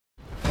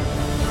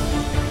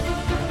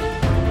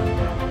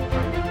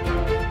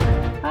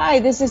Hi,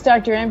 this is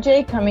Dr.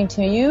 MJ coming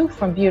to you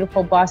from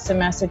beautiful Boston,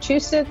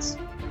 Massachusetts.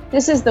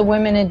 This is the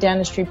Women in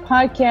Dentistry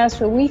podcast,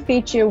 where we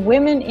feature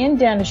women in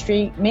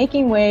dentistry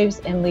making waves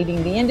and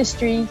leading the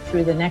industry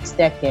through the next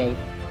decade.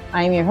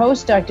 I am your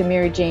host, Dr.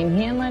 Mary Jane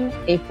Hanlon,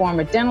 a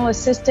former dental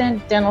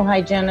assistant, dental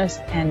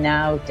hygienist, and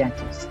now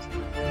dentist.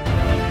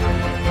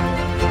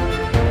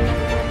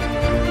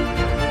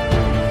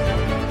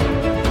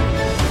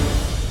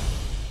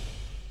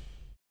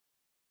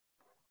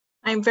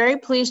 I'm very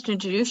pleased to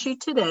introduce you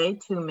today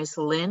to Ms.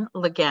 Lynne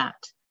Leggett.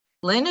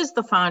 Lynne is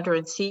the founder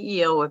and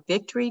CEO of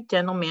Victory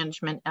Dental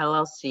Management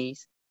LLCs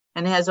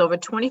and has over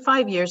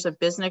 25 years of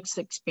business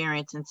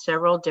experience in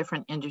several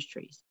different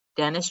industries: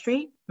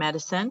 dentistry,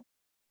 medicine,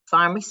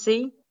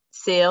 pharmacy,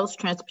 sales,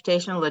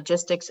 transportation,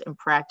 logistics, and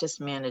practice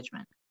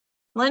management.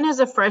 Lynne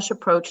has a fresh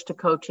approach to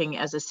coaching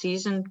as a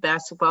seasoned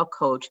basketball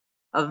coach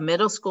of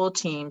middle school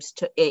teams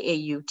to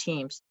AAU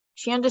teams.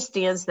 She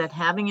understands that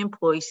having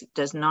employees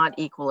does not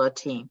equal a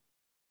team.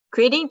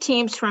 Creating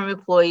teams from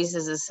employees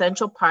is an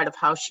essential part of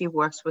how she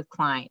works with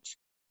clients.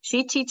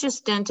 She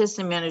teaches dentists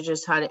and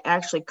managers how to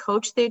actually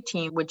coach their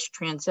team, which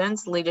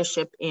transcends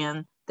leadership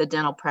in the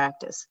dental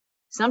practice.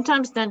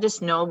 Sometimes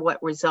dentists know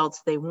what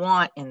results they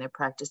want in their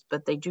practice,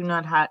 but they do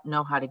not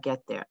know how to get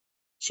there.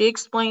 She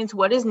explains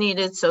what is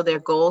needed so their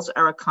goals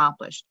are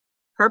accomplished.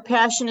 Her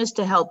passion is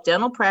to help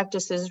dental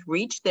practices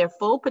reach their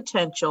full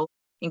potential,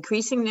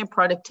 increasing their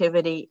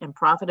productivity and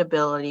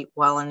profitability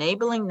while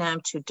enabling them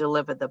to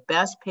deliver the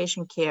best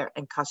patient care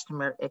and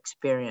customer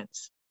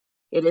experience.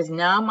 It is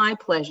now my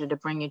pleasure to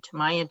bring you to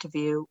my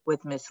interview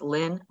with Ms.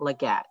 Lynne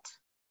Leggett.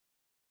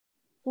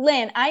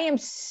 Lynne, I am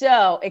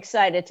so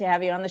excited to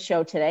have you on the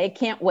show today. I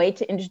can't wait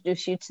to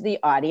introduce you to the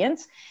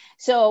audience.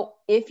 So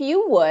if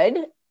you would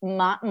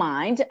not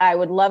mind, I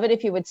would love it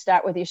if you would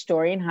start with your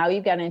story and how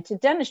you got into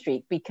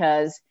dentistry,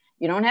 because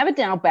you don't have a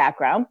dental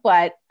background,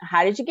 but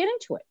how did you get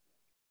into it?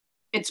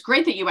 It's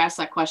great that you asked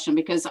that question,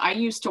 because I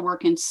used to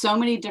work in so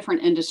many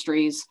different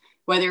industries,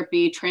 whether it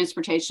be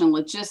transportation,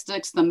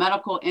 logistics, the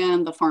medical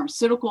end, the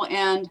pharmaceutical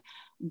end.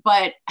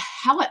 But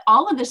how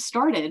all of this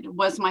started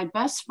was my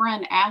best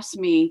friend asked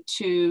me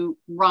to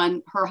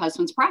run her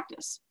husband's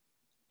practice.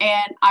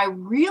 And I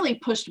really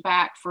pushed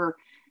back for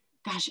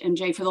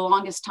MJ, for the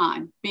longest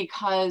time,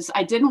 because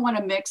I didn't want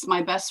to mix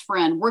my best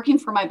friend, working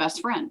for my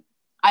best friend.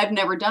 I've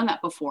never done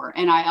that before.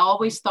 And I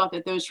always thought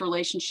that those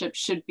relationships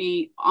should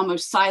be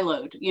almost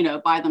siloed,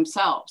 by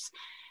themselves.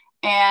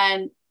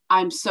 And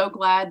I'm so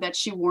glad that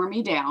she wore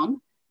me down,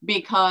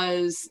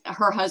 because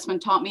her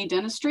husband taught me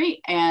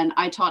dentistry and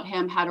I taught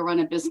him how to run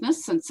a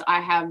business, since I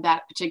have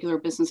that particular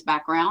business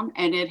background.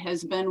 And it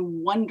has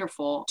been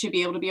wonderful to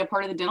be able to be a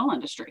part of the dental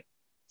industry.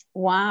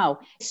 Wow.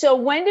 So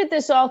when did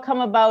this all come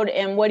about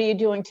and what are you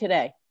doing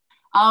today?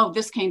 Oh,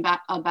 this came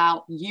back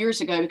about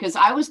years ago, because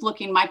I was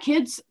looking, my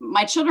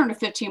children are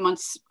 15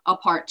 months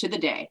apart to the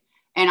day.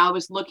 And I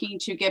was looking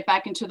to get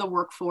back into the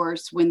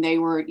workforce when they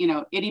were,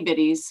 itty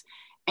bitties.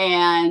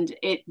 And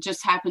it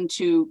just happened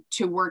to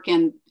work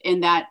in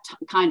that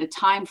kind of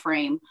time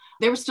frame.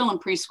 They were still in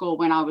preschool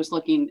when I was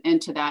looking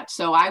into that.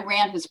 So I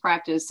ran his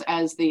practice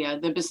as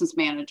the business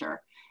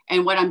manager.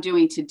 And what I'm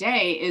doing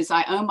today is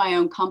I own my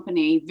own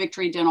company,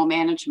 Victory Dental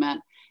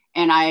Management.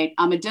 And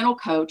I'm a dental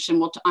coach,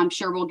 and I'm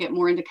sure we'll get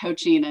more into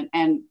coaching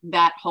and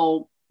that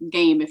whole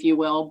game, if you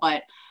will.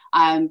 But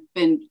I've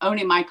been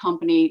owning my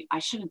company. I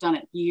should have done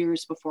it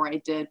years before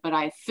I did, but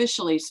I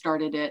officially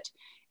started it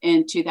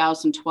in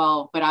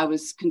 2012. But I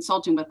was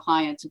consulting with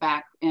clients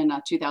back in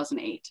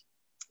 2008.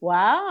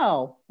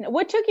 Wow.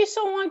 What took you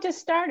so long to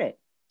start it?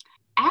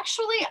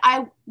 Actually,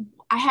 I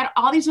had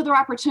all these other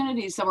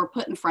opportunities that were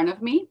put in front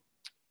of me.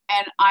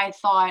 And I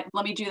thought,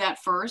 let me do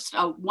that first.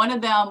 One of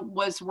them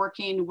was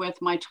working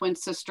with my twin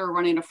sister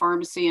running a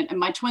pharmacy, and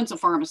my twin's a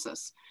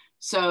pharmacist.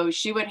 So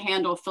she would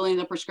handle filling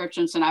the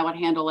prescriptions and I would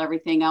handle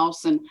everything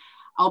else. And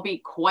I'll be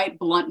quite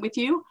blunt with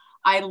you.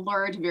 I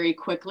learned very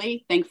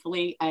quickly,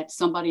 thankfully at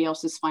somebody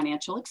else's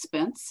financial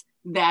expense,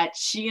 that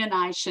she and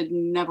I should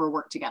never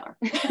work together.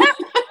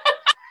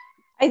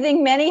 I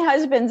think many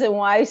husbands and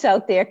wives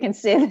out there can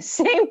say the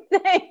same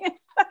thing.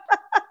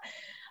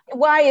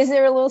 Why? Is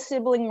there a little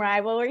sibling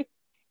rivalry?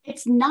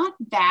 It's not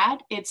that.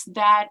 It's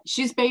that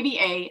she's baby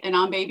A and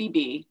I'm baby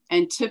B.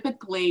 And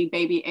typically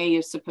baby A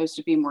is supposed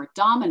to be more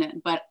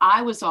dominant, but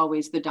I was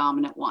always the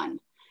dominant one.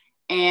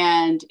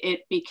 And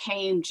it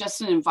became just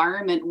an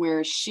environment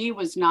where she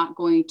was not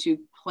going to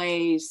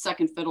play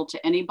second fiddle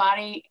to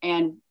anybody.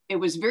 And it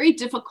was very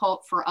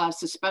difficult for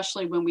us,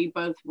 especially when we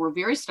both were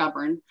very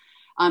stubborn,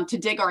 to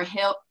dig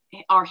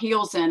our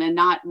heels in and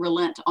not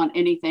relent on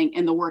anything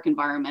in the work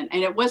environment.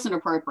 And it wasn't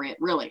appropriate,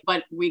 really,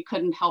 but we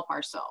couldn't help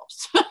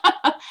ourselves.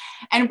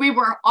 And we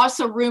were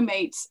also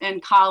roommates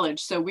in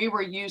college. So we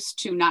were used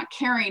to not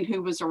caring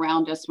who was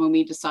around us when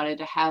we decided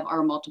to have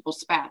our multiple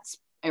spats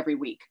every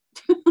week.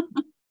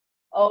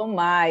 Oh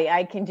my,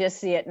 I can just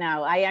see it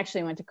now. I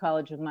actually went to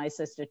college with my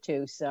sister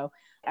too. So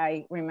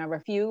I remember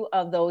a few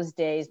of those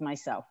days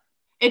myself.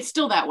 It's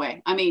still that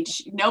way. I mean,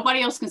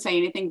 nobody else can say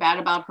anything bad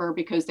about her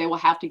because they will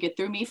have to get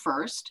through me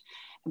first.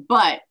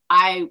 But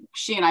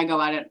she and I go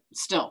at it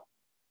still,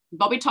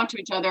 but we talk to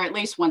each other at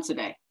least once a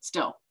day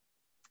still.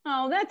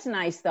 Oh, that's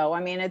nice though. I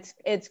mean,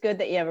 it's good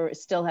that you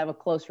still have a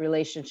close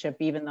relationship,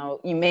 even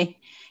though you may,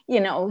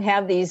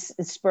 have these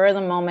spur of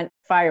the moment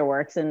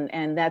fireworks,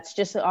 and that's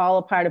just all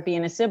a part of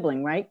being a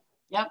sibling, right?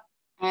 Yep.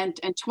 And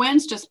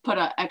twins just put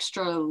an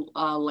extra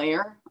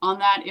layer on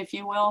that, if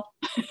you will.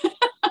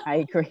 I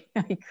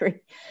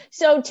agree.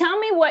 So tell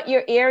me what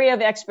your area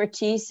of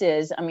expertise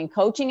is. I mean,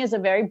 coaching is a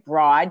very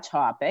broad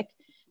topic.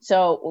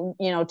 So,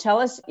 tell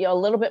us a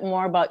little bit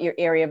more about your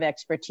area of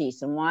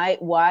expertise and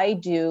why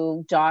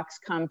do docs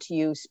come to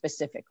you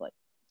specifically?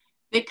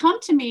 They come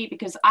to me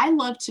because I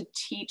love to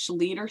teach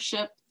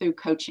leadership through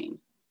coaching.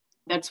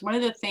 That's one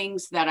of the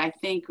things that I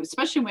think,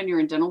 especially when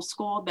you're in dental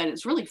school, that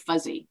it's really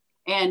fuzzy.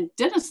 And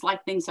dentists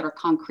like things that are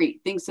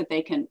concrete, things that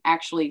they can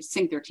actually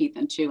sink their teeth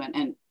into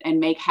and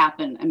make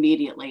happen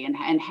immediately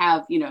and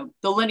have, the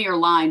linear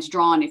lines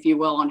drawn, if you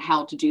will, on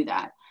how to do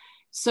that.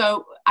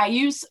 So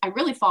I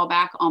really fall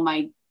back on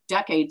my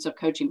decades of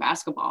coaching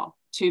basketball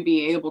to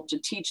be able to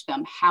teach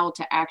them how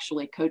to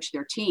actually coach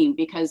their team.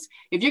 Because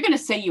if you're going to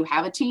say you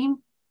have a team,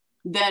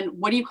 then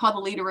what do you call the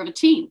leader of a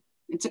team?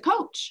 It's a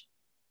coach.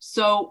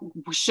 So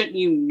shouldn't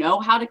you know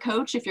how to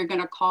coach if you're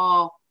going to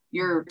call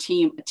your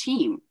team a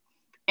team?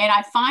 And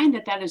I find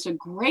that is a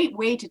great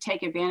way to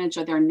take advantage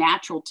of their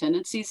natural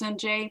tendencies,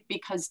 MJ,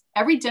 because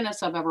every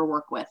dentist I've ever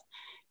worked with,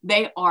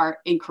 they are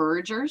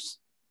encouragers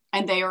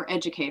and they are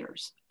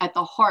educators at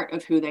the heart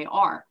of who they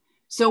are.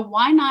 So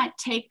why not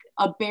take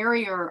a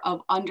barrier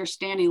of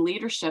understanding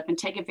leadership and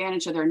take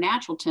advantage of their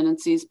natural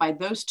tendencies by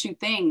those two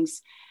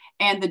things?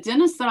 And the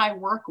dentists that I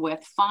work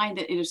with find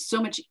that it is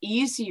so much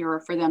easier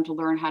for them to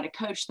learn how to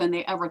coach than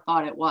they ever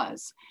thought it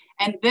was.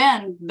 And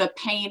then the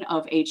pain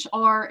of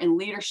HR and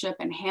leadership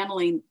and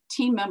handling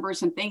team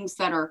members and things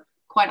that are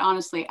quite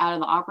honestly out of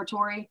the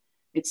operatory,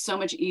 it's so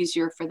much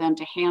easier for them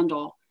to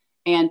handle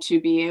and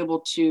to be able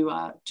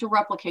to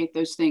replicate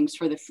those things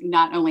for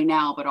not only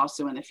now, but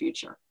also in the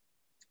future.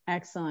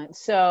 Excellent.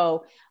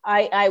 So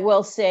I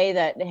will say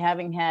that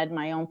having had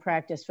my own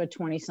practice for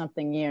 20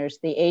 something years,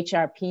 the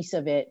HR piece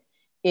of it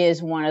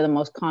is one of the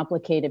most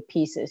complicated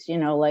pieces.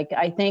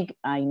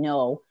 I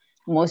know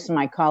most of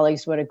my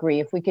colleagues would agree,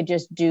 if we could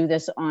just do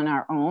this on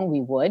our own,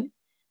 we would,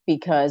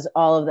 because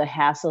all of the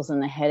hassles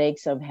and the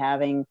headaches of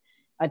having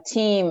a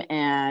team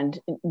and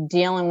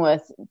dealing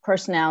with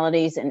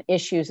personalities and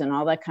issues and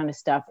all that kind of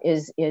stuff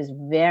is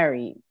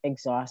very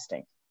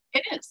exhausting.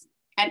 It is.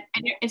 And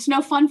it's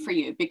no fun for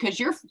you because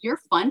your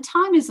fun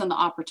time is in the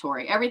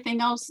operatory.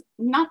 Everything else,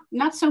 not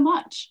so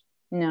much.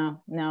 No.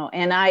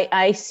 And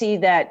I see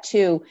that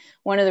too.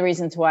 One of the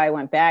reasons why I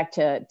went back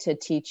to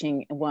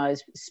teaching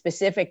was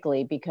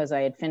specifically because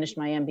I had finished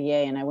my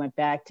MBA and I went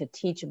back to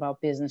teach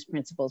about business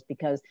principles,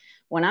 because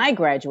when I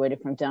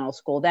graduated from dental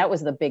school, that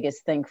was the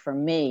biggest thing for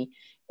me,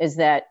 is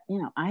that,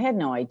 I had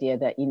no idea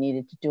that you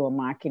needed to do a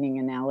marketing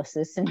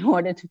analysis in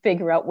order to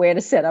figure out where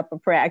to set up a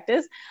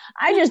practice.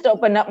 I just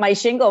opened up my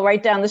shingle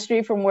right down the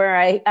street from where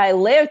I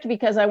lived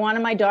because I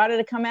wanted my daughter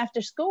to come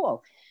after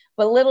school.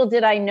 But little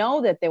did I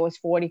know that there was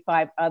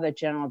 45 other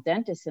general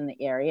dentists in the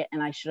area,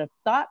 and I should have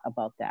thought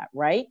about that,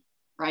 right?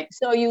 Right.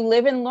 So you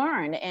live and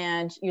learn,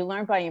 and you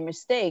learn by your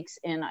mistakes.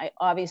 And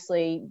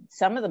obviously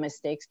some of the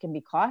mistakes can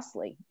be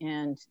costly,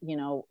 and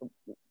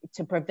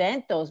to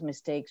prevent those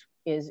mistakes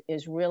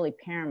is really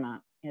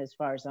paramount as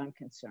far as I'm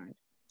concerned.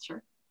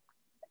 Sure.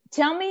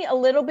 Tell me a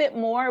little bit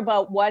more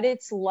about what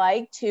it's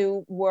like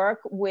to work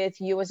with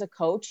you as a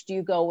coach. Do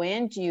you go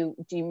in? Do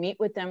you meet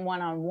with them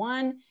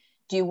one-on-one?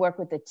 Do you work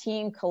with the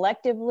team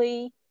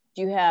collectively?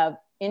 Do you have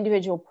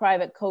individual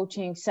private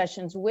coaching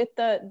sessions with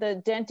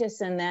the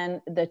dentist and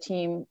then the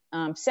team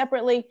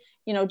separately?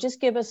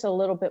 Just give us a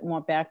little bit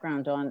more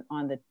background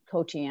on the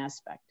coaching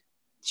aspect.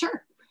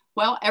 Sure.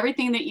 Well,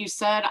 everything that you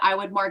said, I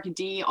would mark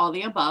D, all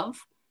the above,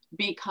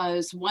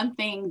 because one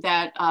thing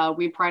that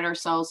we pride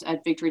ourselves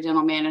at Victory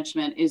Dental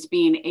Management is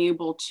being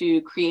able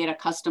to create a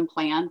custom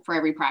plan for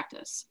every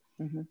practice.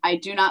 Mm-hmm. I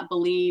do not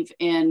believe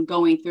in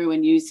going through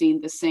and using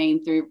the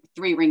same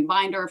three-ring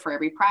binder for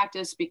every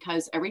practice,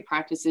 because every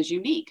practice is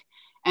unique.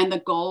 And the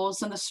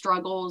goals and the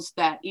struggles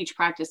that each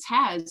practice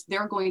has,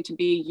 they're going to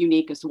be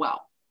unique as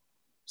well.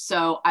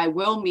 So I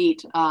will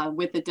meet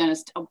with the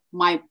dentist.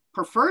 My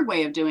preferred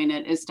way of doing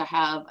it is to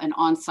have an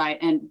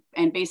on-site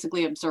and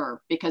basically observe,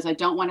 because I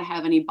don't want to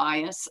have any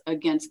bias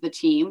against the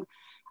team.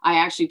 I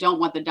actually don't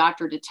want the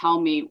doctor to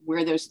tell me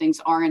where those things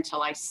are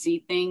until I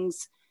see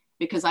things,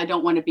 because I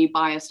don't want to be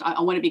biased.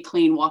 I want to be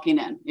clean walking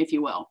in, if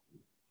you will.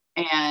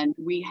 And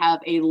we have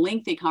a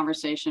lengthy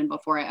conversation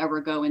before I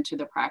ever go into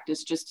the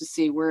practice, just to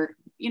see where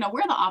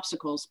are the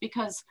obstacles,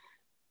 because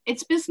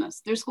it's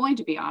business. There's going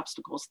to be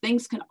obstacles.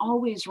 Things can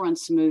always run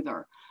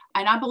smoother.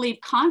 And I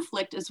believe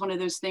conflict is one of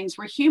those things.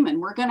 We're human.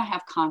 We're going to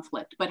have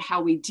conflict, but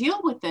how we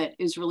deal with it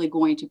is really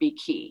going to be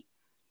key.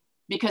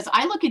 Because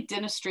I look at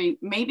dentistry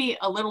maybe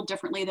a little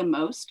differently than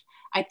most.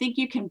 I think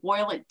you can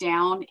boil it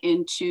down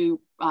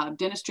into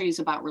dentistry is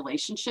about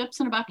relationships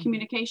and about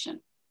communication.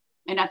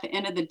 And at the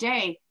end of the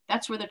day,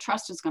 that's where the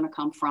trust is going to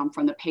come from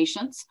the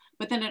patients,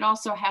 but then it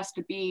also has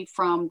to be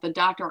from the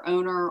doctor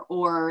owner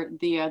or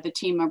the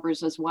team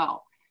members as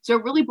well. So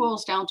it really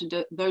boils down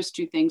to those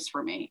two things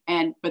for me.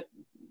 But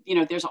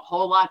there's a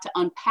whole lot to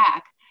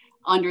unpack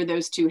under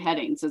those two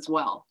headings as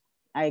well.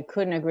 I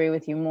couldn't agree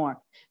with you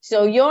more.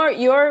 So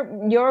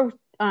your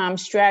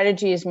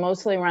strategy is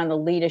mostly around the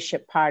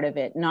leadership part of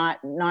it,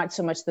 not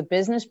so much the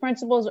business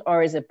principles,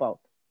 or is it both?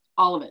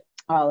 All of it.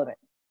 All of it.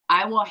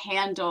 I will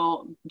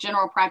handle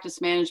general practice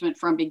management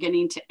from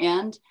beginning to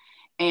end.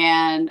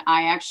 And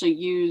I actually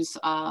use,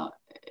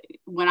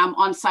 when I'm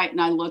on site and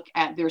I look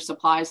at their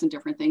supplies and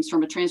different things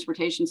from a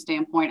transportation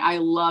standpoint, I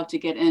love to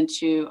get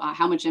into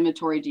how much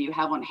inventory do you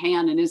have on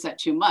hand? And is that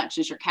too much?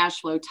 Is your cash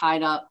flow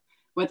tied up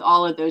with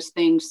all of those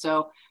things?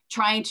 So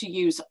trying to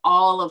use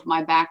all of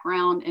my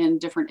background in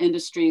different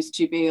industries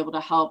to be able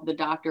to help the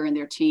doctor and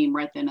their team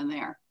right then and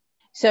there.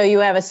 So you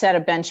have a set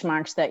of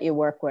benchmarks that you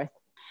work with?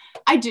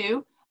 I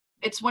do.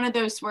 It's one of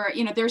those where,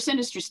 there's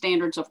industry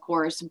standards, of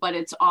course, but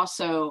it's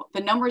also the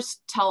numbers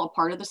tell a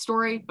part of the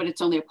story, but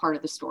it's only a part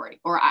of the story.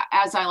 Or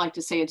as I like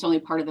to say, it's only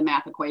part of the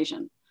math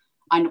equation.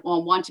 I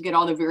want to get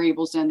all the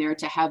variables in there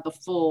to have the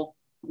full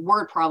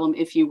word problem,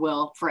 if you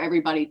will, for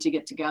everybody to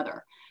get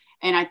together.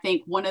 And I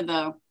think one of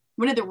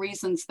the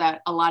reasons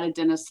that a lot of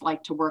dentists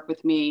like to work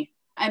with me,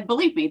 and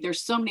believe me,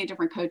 there's so many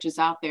different coaches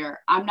out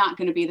there. I'm not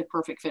going to be the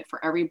perfect fit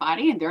for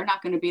everybody, and they're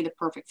not going to be the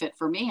perfect fit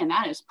for me. And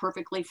that is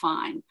perfectly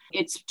fine.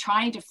 It's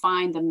trying to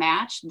find the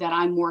match that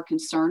I'm more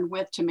concerned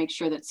with to make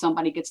sure that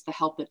somebody gets the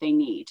help that they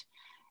need.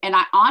 And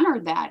I honor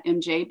that,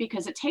 MJ,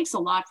 because it takes a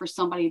lot for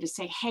somebody to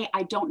say, hey,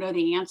 I don't know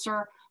the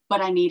answer,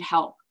 but I need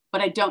help,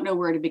 but I don't know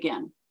where to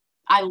begin.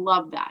 I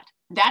love that.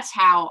 That's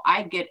how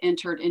I get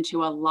entered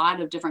into a lot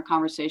of different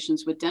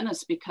conversations with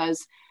dentists,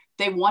 because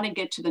they want to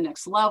get to the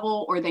next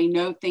level, or they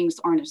know things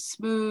aren't as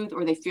smooth,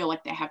 or they feel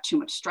like they have too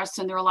much stress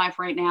in their life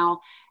right now.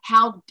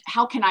 How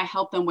can I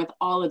help them with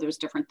all of those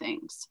different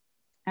things?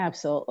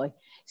 Absolutely.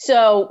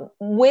 So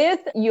with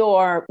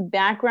your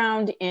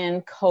background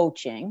in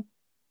coaching,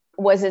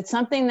 was it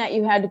something that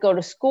you had to go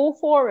to school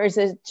for, or is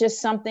it just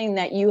something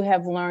that you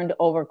have learned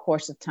over a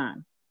course of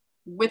time?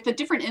 With the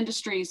different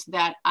industries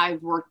that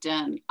I've worked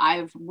in,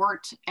 I've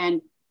worked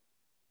and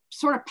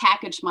sort of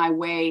packaged my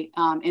way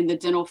in the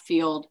dental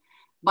field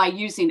by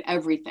using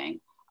everything.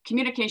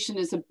 Communication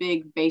is a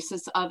big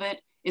basis of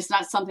it. It's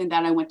not something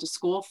that I went to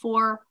school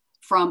for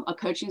from a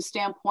coaching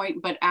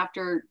standpoint, but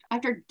after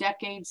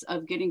decades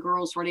of getting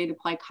girls ready to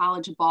play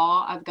college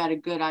ball, I've got a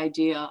good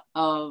idea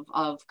of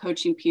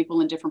coaching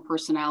people and different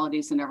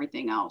personalities and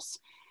everything else.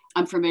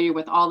 I'm familiar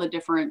with all the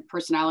different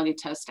personality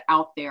tests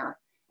out there.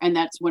 And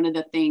that's one of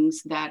the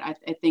things that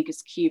I think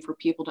is key for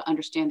people to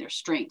understand their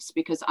strengths,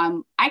 because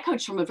I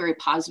coach from a very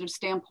positive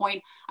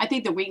standpoint. I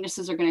think the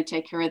weaknesses are going to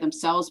take care of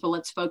themselves, but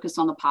let's focus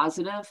on the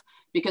positive,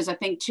 because I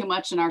think too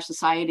much in our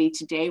society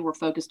today, we're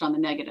focused on the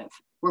negative.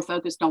 We're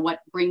focused on what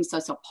brings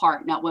us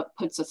apart, not what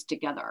puts us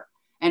together.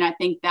 And I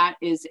think that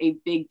is a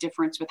big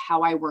difference with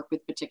how I work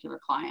with particular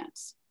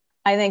clients.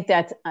 I think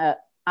that's an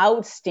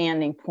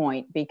outstanding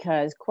point,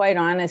 because quite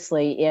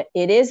honestly,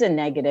 it is a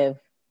negative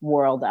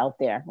world out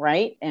there,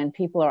 right? And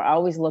people are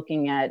always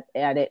looking at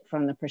it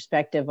from the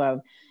perspective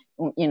of,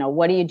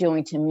 what are you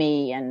doing to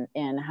me,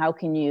 and how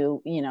can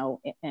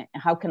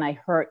how can I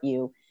hurt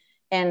you?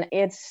 And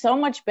it's so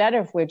much better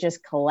if we're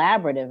just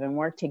collaborative and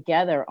work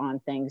together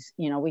on things.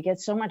 We get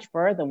so much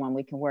further when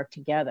we can work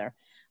together.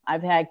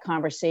 I've had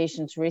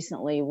conversations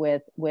recently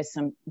with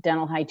some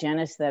dental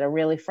hygienists that are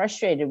really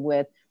frustrated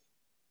with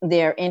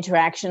their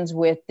interactions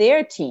with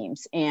their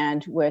teams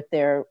and with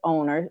their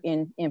owner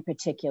in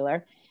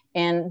particular.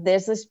 And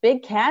there's this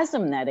big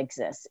chasm that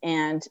exists,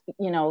 and,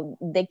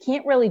 they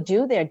can't really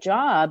do their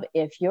job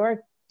if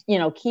you're,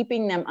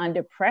 keeping them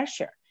under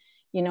pressure.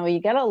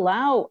 You got to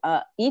allow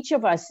each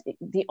of us,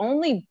 the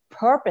only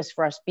purpose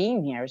for us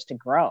being here is to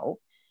grow.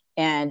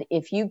 And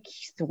if you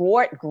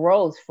thwart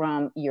growth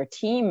from your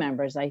team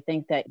members, I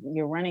think that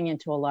you're running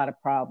into a lot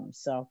of problems.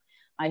 So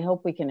I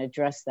hope we can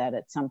address that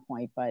at some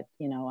point. But,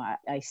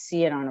 I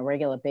see it on a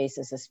regular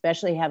basis,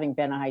 especially having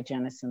been a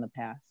hygienist in the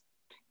past.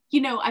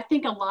 I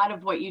think a lot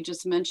of what you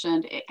just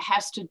mentioned, it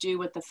has to do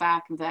with the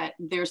fact that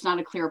there's not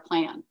a clear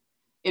plan.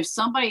 If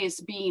somebody is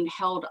being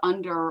held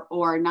under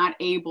or not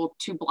able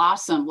to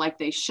blossom like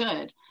they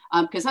should,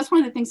 because that's one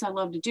of the things I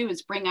love to do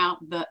is bring out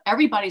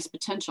everybody's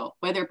potential,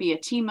 whether it be a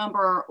team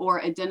member or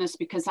a dentist,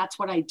 because that's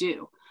what I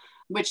do,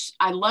 which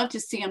I love to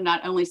see them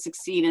not only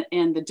succeed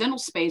in the dental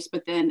space,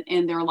 but then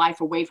in their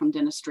life away from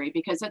dentistry,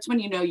 because that's when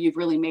you've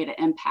really made an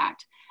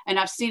impact. And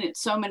I've seen it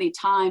so many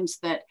times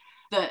that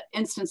the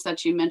instance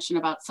that you mentioned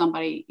about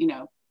somebody,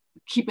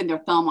 keeping their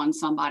thumb on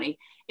somebody,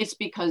 it's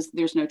because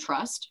there's no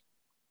trust,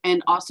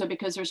 and also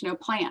because there's no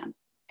plan.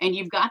 And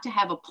you've got to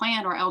have a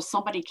plan, or else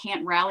somebody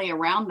can't rally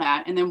around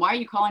that. And then why are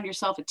you calling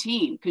yourself a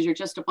team? Because you're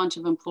just a bunch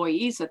of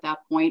employees at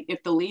that point,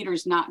 if the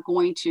leader's not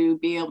going to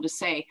be able to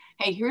say,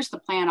 hey, here's the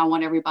plan I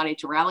want everybody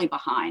to rally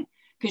behind.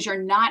 Because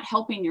you're not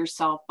helping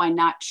yourself by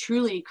not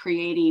truly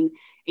creating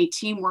a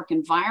teamwork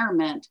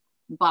environment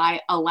by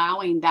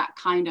allowing that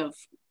kind of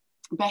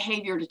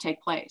behavior to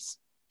take place.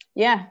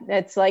 Yeah,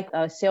 it's like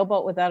a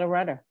sailboat without a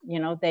rudder.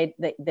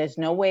 There's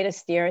no way to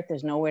steer it.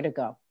 There's nowhere to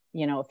go.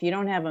 If you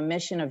don't have a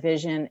mission, a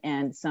vision,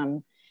 and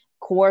some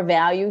core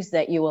values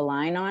that you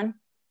align on,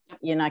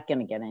 you're not going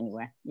to get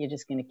anywhere. You're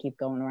just going to keep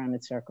going around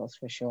in circles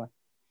for sure.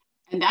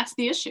 And that's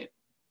the issue.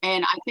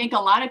 And I think a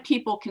lot of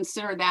people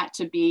consider that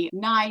to be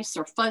nice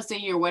or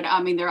fuzzy or what.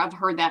 I mean, I've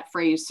heard that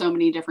phrase so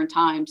many different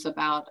times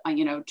about,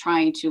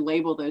 trying to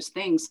label those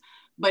things,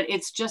 but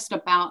it's just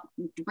about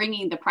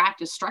bringing the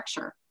practice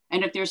structure.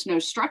 And if there's no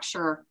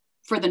structure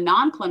for the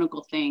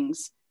non-clinical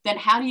things, then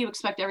how do you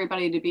expect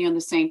everybody to be on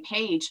the same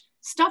page?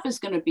 Stuff is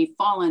going to be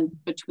falling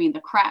between the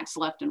cracks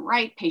left and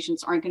right.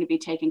 Patients aren't going to be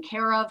taken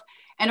care of.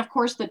 And of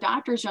course, the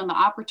doctors are on the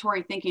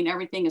operatory thinking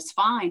everything is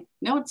fine.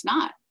 No, it's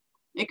not.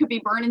 It could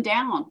be burning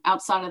down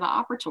outside of the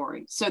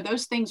operatory. So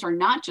those things are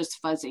not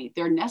just fuzzy.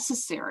 They're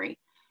necessary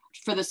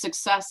for the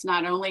success,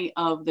 not only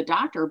of the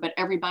doctor, but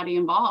everybody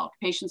involved,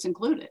 patients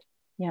included.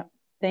 Yep.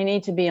 They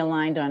need to be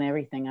aligned on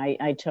everything.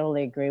 I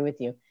totally agree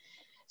with you.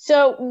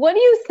 So what do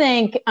you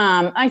think?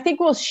 I think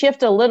we'll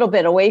shift a little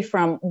bit away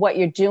from what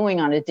you're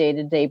doing on a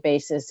day-to-day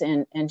basis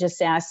and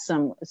just ask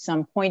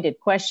some pointed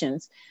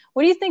questions.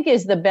 What do you think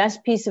is the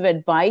best piece of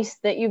advice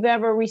that you've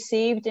ever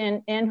received,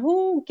 and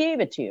who gave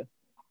it to you?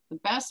 The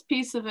best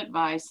piece of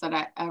advice that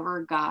I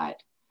ever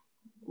got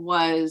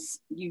was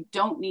you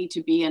don't need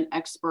to be an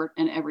expert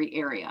in every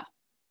area.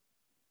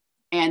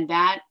 And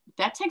that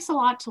takes a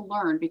lot to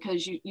learn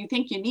because you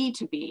think you need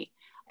to be.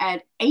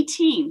 At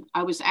 18,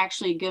 I was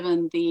actually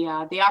given the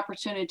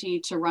opportunity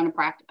to run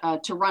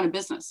a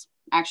business.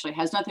 Actually, it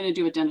has nothing to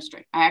do with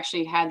dentistry. I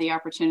actually had the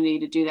opportunity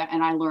to do that,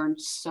 and I learned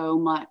so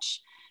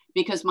much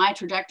because my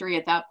trajectory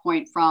at that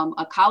point from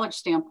a college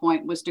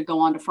standpoint was to go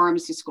on to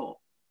pharmacy school.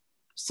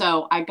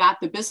 So I got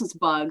the business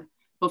bug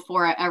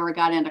before I ever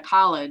got into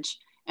college.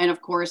 And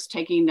of course,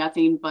 taking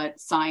nothing but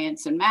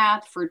science and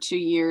math for 2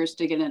 years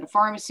to get into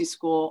pharmacy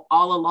school,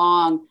 all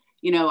along,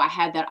 I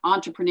had that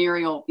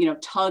entrepreneurial,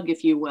 tug,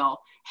 if you will.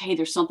 Hey,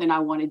 there's something I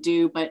want to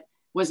do, but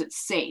was it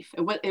safe?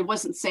 It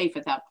wasn't safe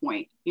at that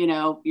point.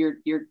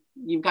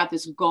 You've got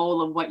this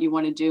goal of what you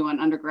want to do on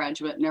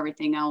undergraduate and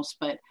everything else.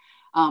 But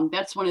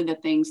that's one of the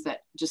things that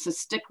just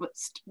has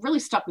really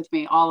stuck with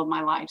me all of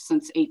my life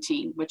since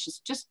 18, which has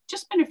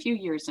just been a few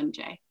years,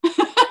 MJ.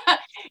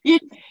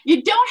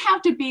 You don't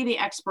have to be the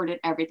expert at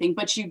everything,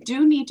 but you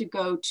do need to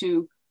go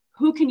to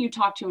who can you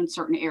talk to in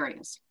certain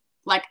areas,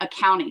 like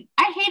accounting.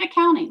 I hate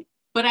accounting,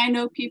 but I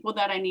know people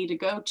that I need to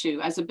go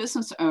to as a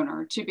business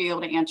owner to be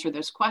able to answer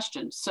those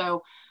questions.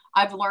 So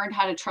I've learned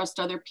how to trust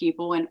other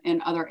people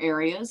in other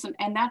areas.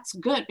 And that's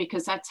good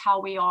because that's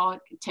how we all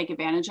take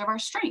advantage of our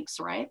strengths,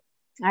 right?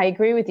 I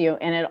agree with you.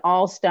 And it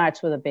all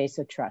starts with a base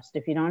of trust.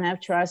 If you don't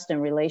have trust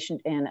and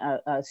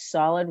a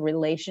solid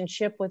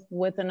relationship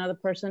with another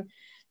person,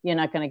 you're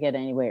not going to get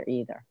anywhere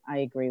either. I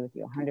agree with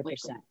you 100%.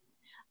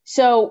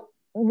 So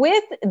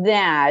with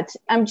that,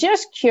 I'm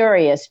just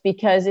curious,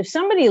 because if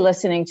somebody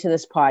listening to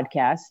this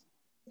podcast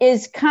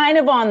is kind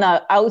of on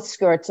the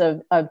outskirts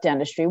of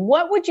dentistry,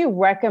 what would you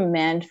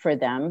recommend for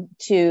them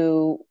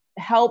to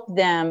help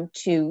them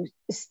to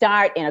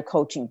start in a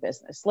coaching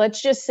business?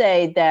 Let's just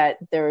say that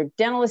they're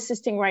dental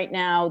assisting right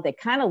now. They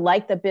kind of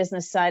like the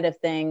business side of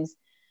things.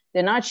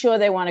 They're not sure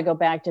they want to go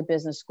back to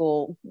business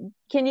school.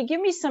 Can you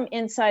give me some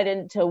insight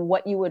into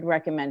what you would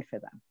recommend for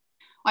them?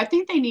 I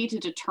think they need to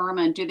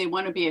determine, do they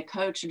want to be a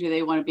coach or do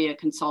they want to be a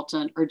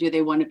consultant or do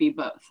they want to be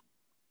both?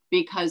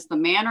 Because the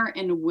manner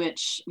in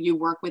which you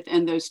work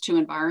within those two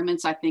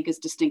environments, I think, is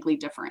distinctly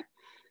different.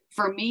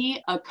 For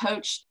me, a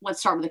coach,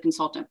 let's start with a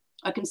consultant.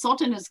 A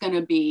consultant is going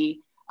to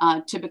be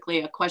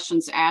typically a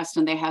question's asked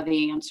and they have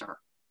the answer.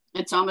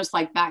 It's almost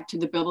like back to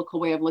the biblical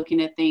way of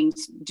looking at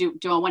things. Do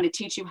I want to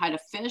teach you how to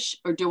fish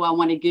or do I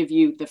want to give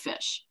you the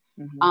fish?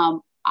 Mm-hmm.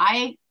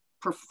 I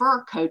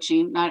prefer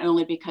coaching, not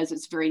only because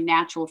it's very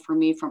natural for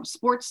me from a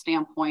sports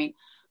standpoint,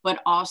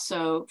 but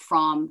also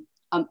from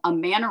a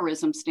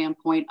mannerism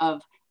standpoint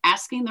of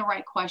asking the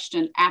right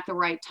question at the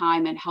right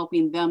time and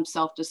helping them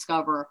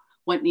self-discover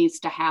what needs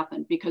to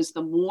happen. Because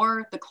the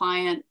more the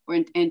client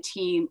and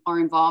team are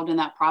involved in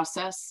that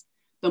process,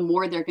 the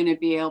more they're going to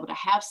be able to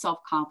have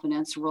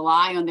self-confidence,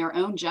 rely on their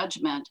own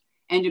judgment,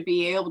 and to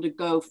be able to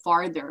go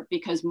farther.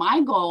 Because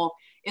my goal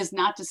is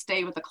not to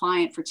stay with the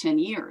client for 10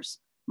 years.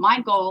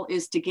 My goal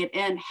is to get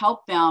in,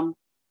 help them,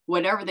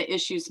 whatever the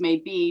issues may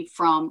be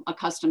from a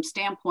custom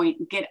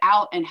standpoint, get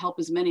out and help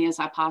as many as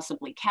I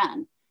possibly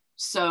can.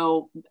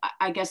 So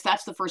I guess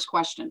that's the first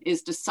question,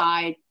 is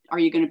decide, are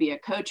you going to be a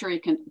coach or you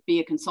can be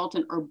a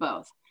consultant or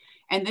both?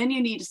 And then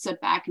you need to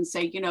sit back and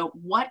say,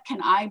 what can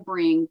I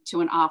bring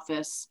to an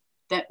office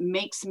that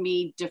makes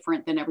me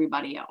different than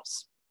everybody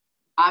else?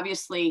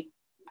 Obviously,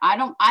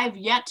 I've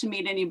yet to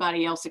meet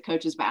anybody else that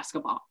coaches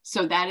basketball.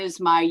 So that is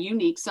my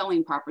unique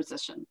selling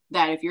proposition,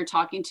 that if you're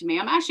talking to me,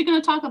 I'm actually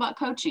going to talk about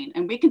coaching,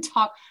 and we can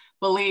talk,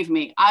 believe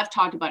me, I've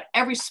talked about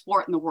every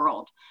sport in the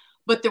world.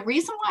 But the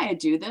reason why I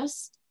do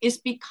this is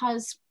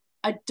because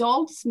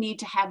adults need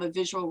to have a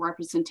visual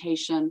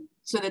representation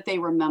so that they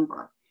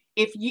remember.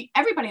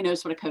 Everybody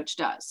knows what a coach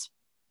does.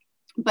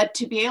 But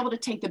to be able to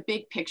take the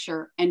big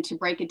picture and to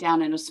break it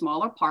down into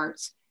smaller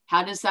parts,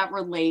 how does that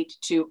relate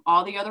to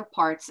all the other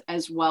parts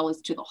as well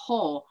as to the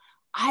whole?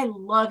 I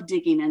love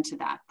digging into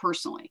that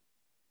personally.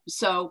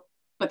 So,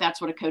 but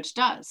that's what a coach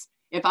does.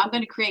 If I'm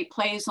going to create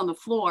plays on the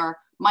floor,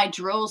 my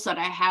drills that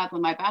I have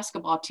with my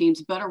basketball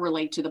teams better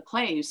relate to the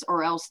plays,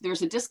 or else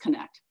there's a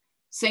disconnect.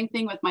 Same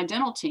thing with my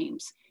dental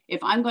teams. If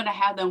I'm going to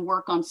have them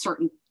work on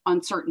certain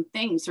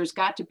things, there's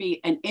got to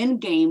be an end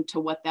game to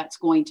what that's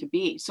going to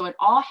be. So it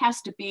all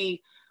has to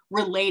be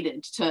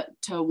related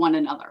to one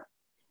another.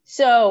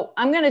 So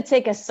I'm going to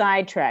take a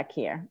sidetrack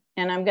here,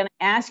 and I'm going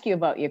to ask you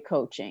about your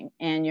coaching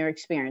and your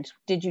experience.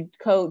 Did you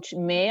coach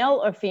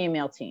male or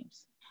female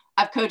teams?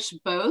 I've coached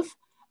both,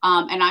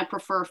 and I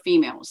prefer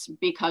females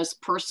because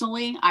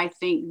personally, I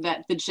think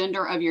that the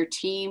gender of your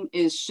team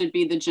should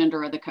be the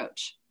gender of the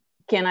coach.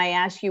 Can I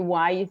ask you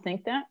why you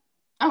think that?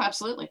 Oh,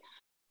 absolutely.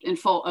 In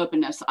full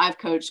openness, I've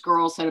coached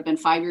girls that have been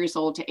 5 years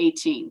old to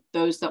 18,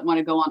 those that want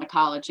to go on to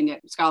college and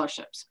get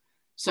scholarships.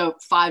 So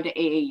 5 to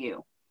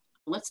AAU.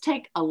 Let's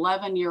take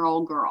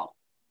 11-year-old girl.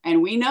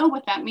 And we know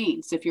what that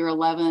means if you're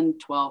 11,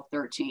 12,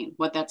 13,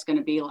 what that's going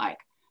to be like.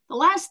 The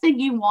last thing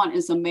you want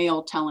is a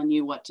male telling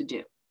you what to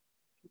do.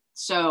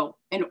 So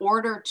in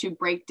order to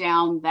break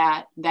down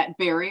that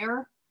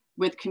barrier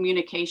with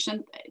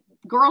communication,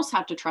 girls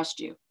have to trust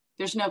you.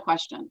 There's no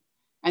question.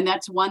 And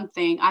that's one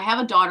thing. I have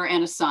a daughter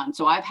and a son,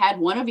 so I've had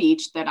one of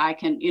each that I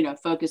can,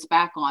 focus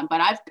back on.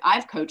 But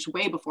I've coached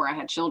way before I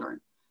had children,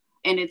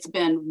 and it's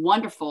been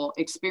wonderful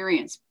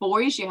experience.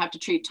 Boys, you have to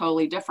treat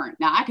totally different.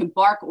 Now I can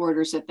bark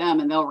orders at them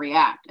and they'll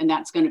react, and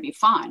that's going to be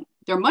fine.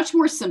 They're much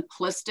more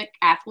simplistic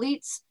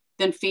athletes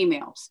than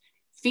females.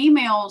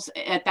 Females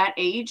at that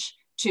age,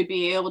 to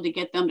be able to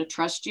get them to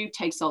trust you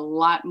takes a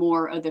lot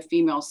more of the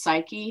female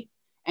psyche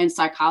and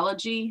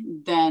psychology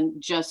than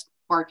just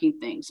barking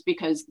things,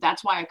 because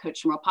that's why I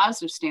coach from a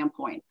positive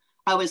standpoint.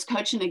 I was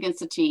coaching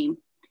against a team,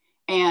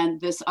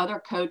 and this other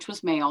coach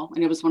was male,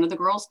 and it was one of the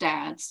girls'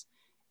 dads,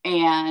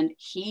 and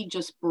he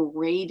just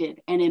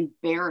berated and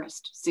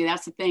embarrassed. See,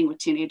 that's the thing with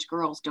teenage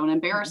girls, don't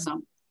embarrass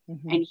them.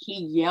 Mm-hmm. And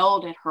he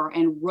yelled at her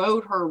and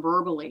rode her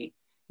verbally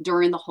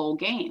during the whole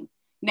game.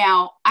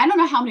 Now, I don't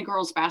know how many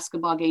girls'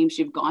 basketball games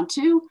you've gone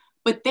to,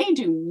 but they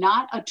do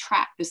not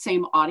attract the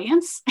same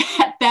audience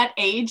at that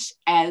age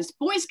as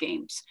boys'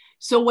 games.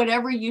 So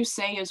whatever you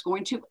say is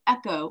going to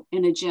echo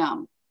in a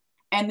gym.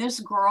 And this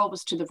girl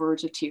was to the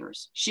verge of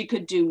tears. She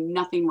could do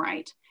nothing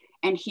right.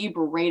 And he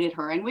berated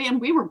her. And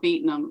we were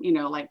beating them,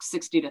 like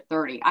 60 to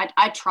 30.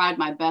 I tried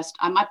my best.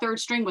 My third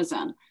string was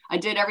in. I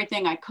did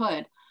everything I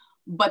could.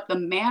 But the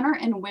manner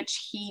in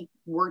which he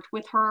worked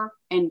with her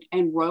and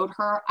rode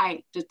her,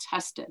 I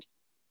detested.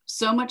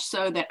 So much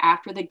so that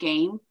after the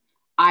game,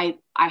 I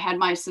had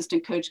my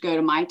assistant coach go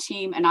to my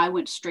team, and I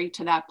went straight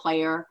to that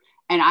player,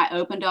 and I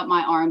opened up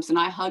my arms and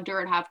I hugged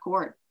her at half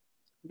court,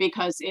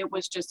 because it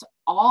was just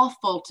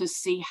awful to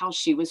see how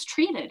she was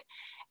treated.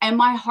 And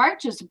my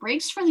heart just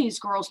breaks for these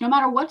girls, no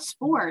matter what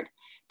sport,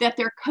 that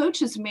their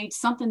coaches made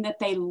something that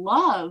they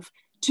love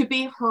to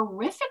be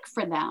horrific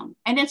for them.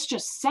 And it's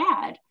just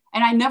sad.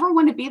 And I never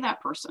want to be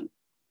that person.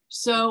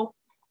 So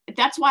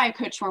that's why I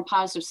coach from a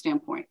positive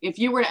standpoint. If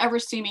you were to ever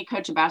see me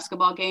coach a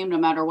basketball game, no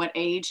matter what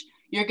age,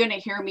 you're going to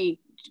hear me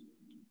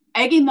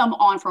egging them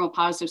on from a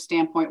positive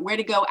standpoint. Way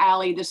to go,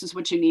 Allie. This is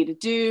what you need to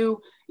do.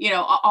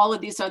 All of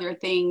these other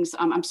things.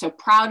 I'm so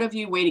proud of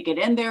you. Way to get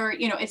in there.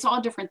 It's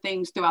all different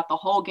things throughout the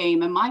whole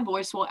game. And my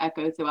voice will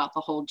echo throughout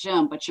the whole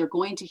gym, but you're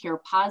going to hear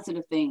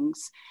positive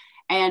things.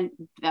 And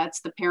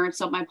that's the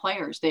parents of my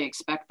players. They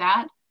expect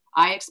that.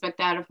 I expect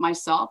that of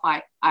myself.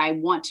 I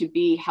want to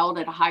be held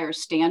at a higher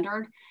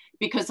standard,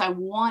 because I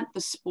want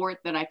the sport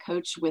that I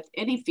coach with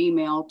any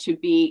female to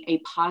be a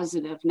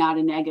positive, not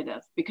a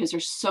negative, because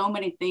there's so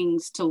many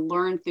things to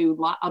learn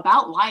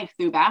about life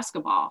through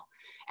basketball.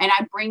 And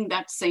I bring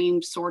that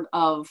same sort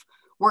of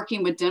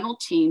working with dental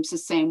teams the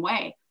same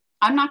way.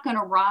 I'm not going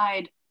to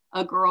ride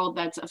a girl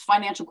that's a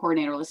financial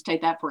coordinator. Let's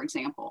take that, for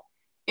example.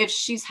 If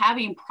she's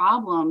having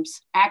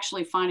problems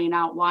actually finding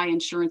out why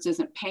insurance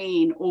isn't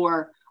paying,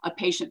 or a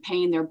patient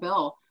paying their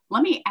bill,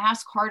 let me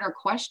ask harder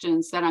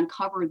questions that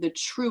uncover the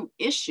true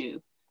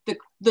issue,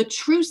 the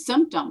true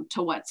symptom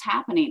to what's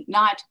happening,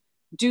 not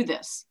do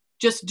this,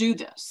 just do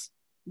this.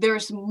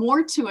 There's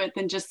more to it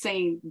than just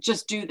saying,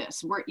 just do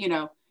this.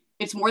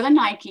 It's more than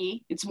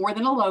Nike. It's more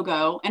than a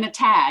logo and a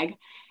tag.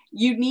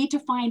 You need to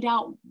find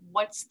out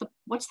what's the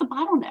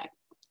bottleneck,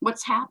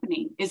 what's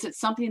happening. Is it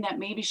something that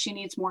maybe she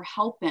needs more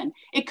help in?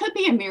 It could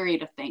be a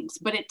myriad of things,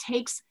 but it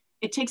takes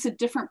a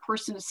different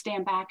person to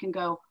stand back and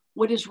go,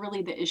 what is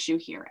really the issue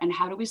here? And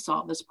how do we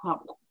solve this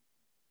problem?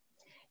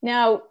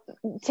 Now,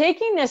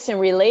 taking this and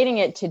relating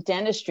it to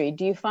dentistry,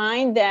 do you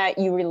find that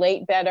you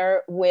relate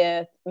better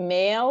with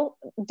male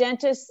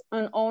dentists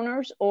and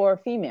owners or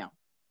female?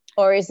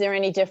 Or is there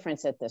any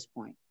difference at this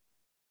point?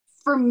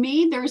 For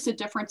me, there's a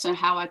difference in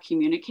how I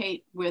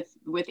communicate with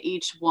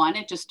each one.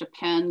 It just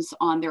depends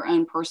on their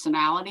own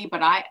personality.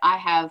 But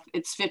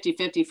it's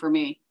 50-50 for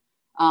me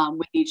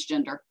with each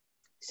gender.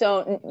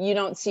 So you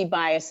don't see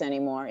bias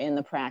anymore in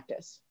the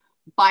practice?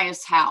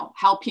 Bias how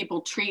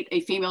people treat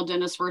a female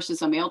dentist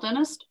versus a male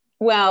dentist?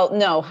 Well,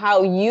 no,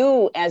 how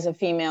you as a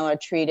female are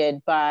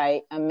treated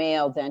by a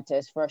male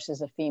dentist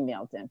versus a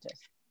female dentist.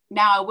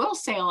 Now, I will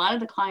say a lot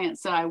of the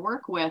clients that I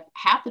work with,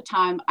 half the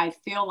time, I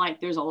feel like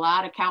there's a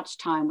lot of couch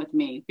time with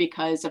me,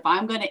 because if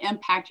I'm going to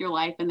impact your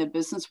life in the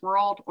business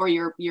world or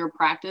your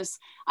practice,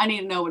 I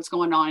need to know what's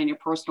going on in your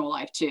personal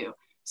life too.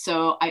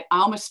 So I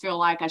almost feel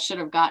like I should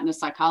have gotten a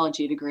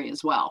psychology degree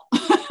as well.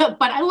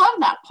 But I love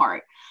that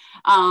part.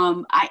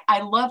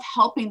 I love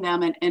helping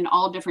them in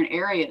all different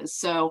areas.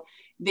 So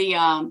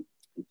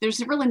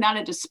there's really not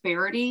a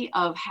disparity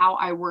of how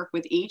I work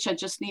with each. I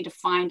just need to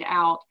find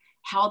out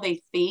how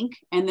they think.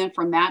 And then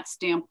from that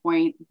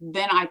standpoint,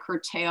 then I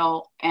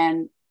curtail,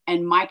 and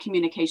my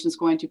communication is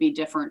going to be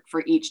different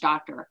for each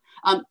doctor.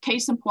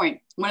 Case in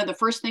point, one of the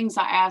first things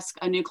I ask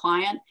a new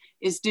client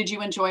is, did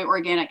you enjoy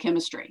organic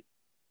chemistry?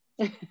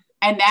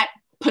 And that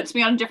puts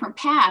me on a different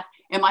path.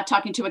 Am I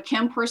talking to a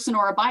chem person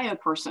or a bio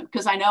person?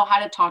 Because I know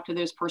how to talk to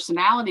those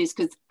personalities,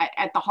 because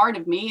at the heart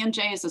of me,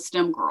 MJ, is a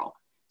STEM girl.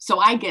 So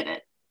I get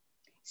it.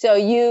 So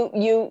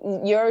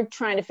you're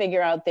trying to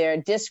figure out their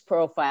disc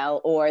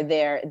profile or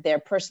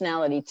their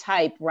personality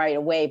type right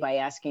away by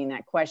asking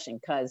that question,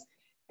 because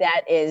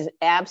that is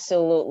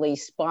absolutely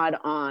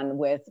spot on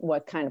with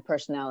what kind of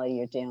personality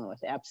you're dealing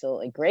with.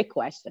 Absolutely. Great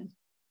question.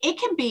 It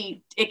can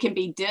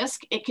be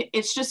disc.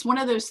 It's just one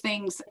of those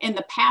things. In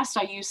the past,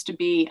 I used to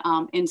be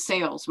in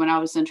sales when I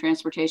was in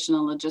transportation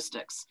and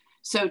logistics.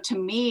 So to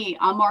me,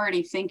 I'm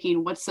already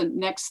thinking, what's the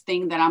next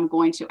thing that I'm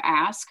going to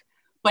ask?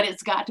 But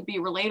it's got to be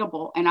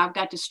relatable, and I've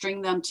got to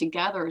string them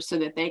together so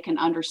that they can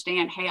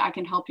understand, hey, I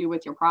can help you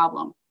with your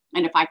problem.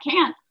 And if I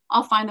can't,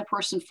 I'll find the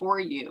person for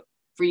you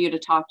to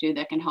talk to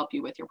that can help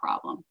you with your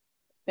problem.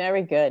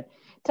 Very good.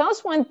 Tell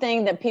us one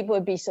thing that people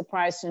would be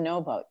surprised to know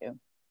about you.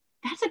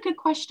 That's a good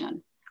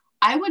question.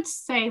 I would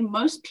say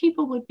most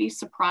people would be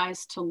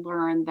surprised to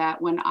learn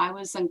that when I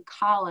was in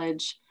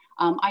college,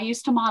 I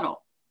used to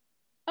model.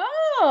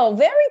 Oh,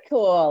 very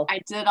cool.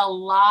 I did a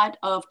lot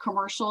of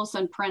commercials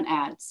and print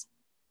ads.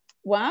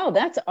 Wow,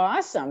 that's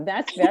awesome.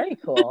 That's very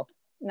cool.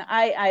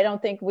 I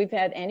don't think we've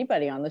had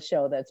anybody on the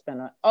show that's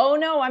been oh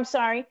no, I'm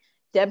sorry.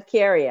 Deb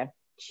Carrier.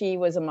 She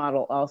was a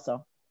model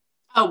also.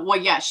 Oh, well,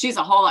 yeah, she's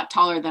a whole lot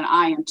taller than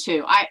I am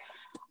too.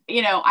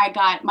 I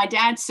got, my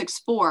dad's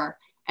 6'4",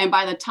 and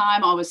by the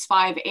time I was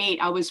 5'8",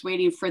 I was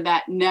waiting for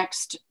that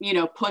next,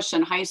 push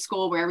in high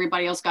school where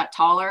everybody else got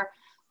taller.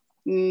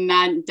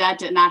 That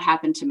did not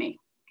happen to me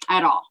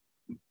at all,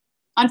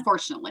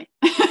 unfortunately.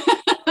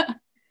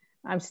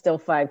 I'm still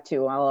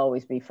 5'2". I'll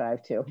always be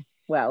 5'2".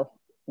 Well,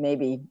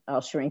 maybe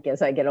I'll shrink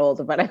as I get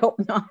older, but I hope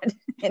not.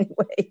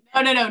 Anyway.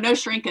 No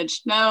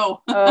shrinkage.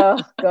 No.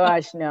 Oh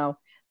gosh, no.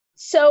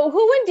 So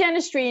who in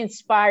dentistry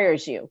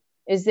inspires you?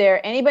 Is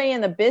there anybody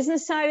in the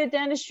business side of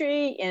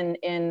dentistry,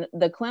 in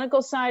the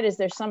clinical side? Is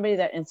there somebody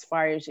that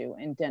inspires you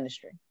in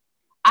dentistry?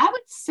 I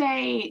would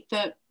say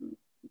that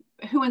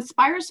who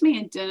inspires me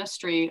in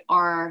dentistry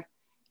are,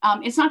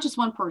 it's not just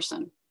one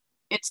person.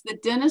 It's the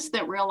dentist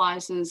that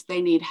realizes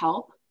they need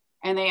help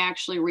and they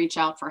actually reach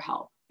out for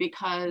help,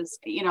 because,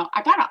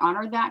 I got to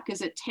honor that,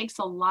 because it takes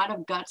a lot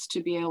of guts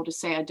to be able to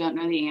say, I don't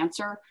know the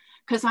answer,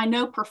 because I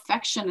know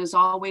perfection is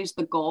always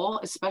the goal,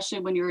 especially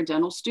when you're a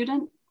dental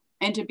student.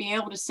 And to be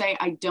able to say,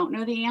 I don't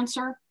know the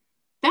answer,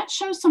 that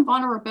shows some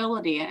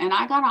vulnerability. And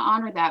I got to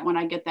honor that when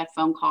I get that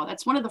phone call.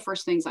 That's one of the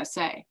first things I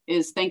say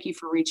is, thank you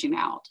for reaching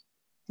out.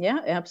 Yeah,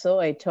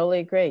 absolutely. I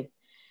totally agree.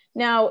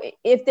 Now,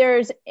 if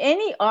there's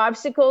any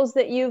obstacles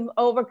that you've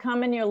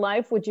overcome in your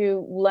life, would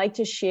you like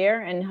to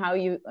share and how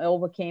you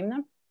overcame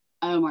them?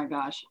 Oh my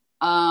gosh.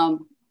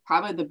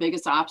 Probably the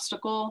biggest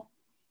obstacle.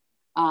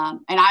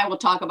 And I will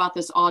talk about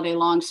this all day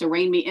long. So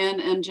rein me in,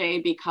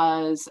 MJ,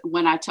 because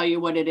when I tell you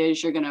what it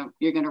is, you're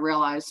gonna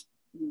realize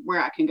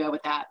where I can go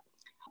with that.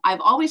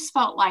 I've always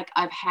felt like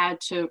I've had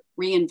to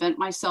reinvent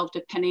myself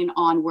depending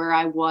on where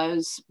I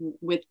was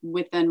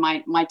within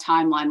my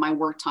timeline, my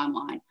work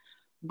timeline.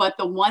 But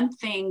the one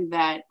thing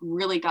that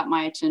really got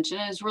my attention,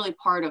 and is really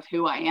part of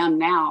who I am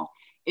now,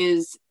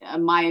 is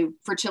my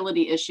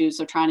fertility issues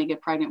of trying to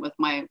get pregnant with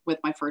my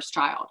first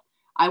child.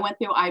 I went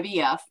through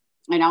IVF,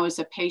 and I was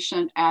a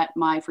patient at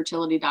my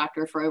fertility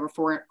doctor for over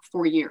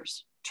four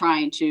years,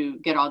 trying to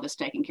get all this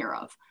taken care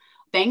of.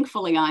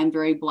 Thankfully, I'm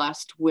very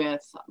blessed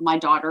with my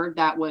daughter.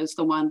 That was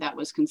the one that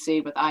was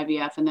conceived with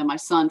IVF. And then my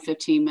son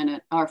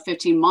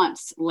 15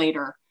 months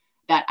later,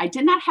 that I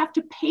did not have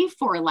to pay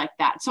for like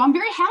that. So I'm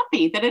very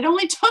happy that it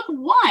only took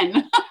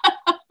one.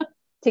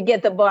 To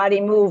get the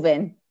body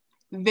moving.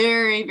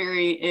 Very,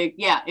 very,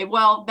 yeah.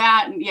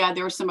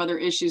 There were some other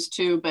issues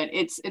too, but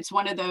it's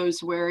one of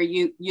those where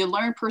you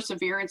learn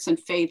perseverance and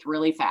faith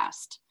really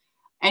fast.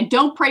 And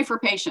don't pray for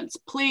patience.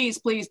 Please,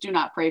 please do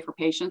not pray for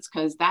patience,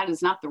 because that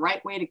is not the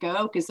right way to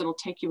go, because it'll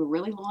take you a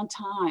really long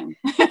time.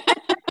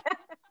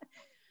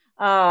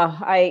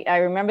 I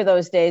remember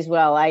those days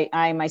well.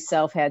 I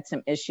myself had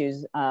some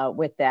issues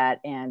with that,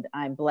 and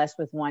I'm blessed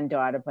with one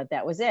daughter, but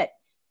that was it.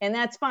 And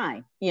that's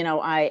fine.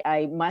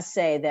 I must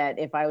say that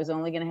if I was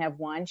only going to have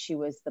one, she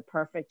was the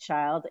perfect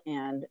child.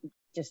 And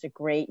just a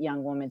great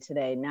young woman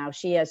today. Now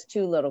she has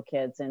 2 little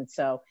kids. And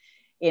so,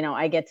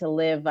 I get to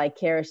live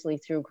vicariously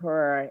through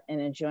her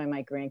and enjoy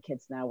my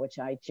grandkids now, which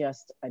I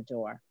just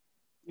adore.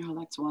 Oh,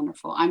 that's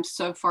wonderful. I'm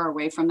so far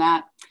away from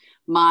that.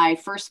 My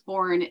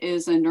firstborn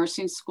is in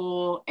nursing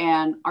school.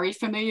 And are you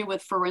familiar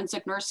with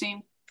forensic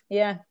nursing?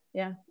 Yeah.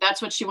 Yeah.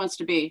 That's what she wants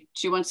to be.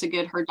 She wants to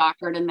get her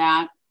doctorate in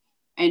that.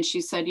 And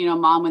she said,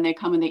 Mom, when they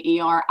come in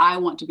the ER, I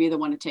want to be the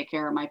one to take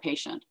care of my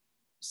patient.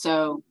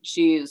 So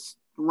she is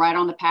right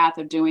on the path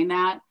of doing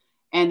that.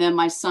 And then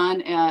my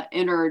son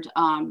entered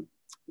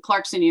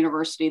Clarkson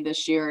University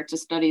this year to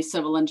study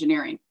civil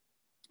engineering.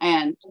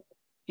 And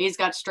he's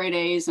got straight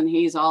A's and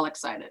he's all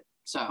excited.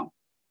 So.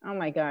 Oh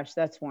my gosh,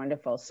 that's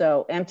wonderful.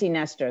 So empty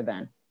nester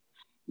then.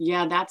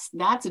 Yeah,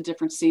 that's a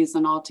different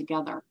season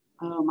altogether.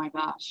 Oh my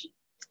gosh.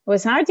 It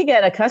was hard to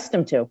get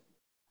accustomed to.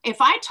 If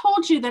I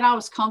told you that I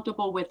was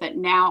comfortable with it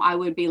now, I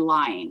would be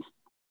lying.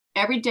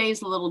 Every day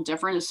is a little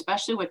different,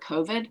 especially with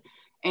COVID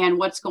and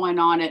what's going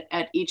on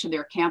at each of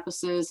their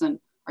campuses. And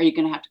are you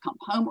going to have to come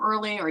home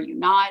early? Are you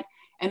not?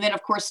 And then,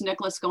 of course,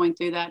 Nicholas going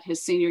through that,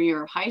 his senior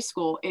year of high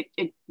school,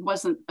 it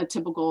wasn't a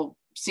typical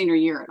senior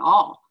year at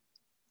all.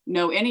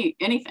 No,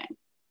 anything.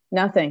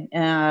 Nothing.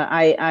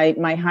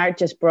 My heart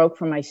just broke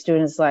for my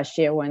students last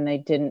year when they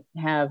didn't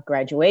have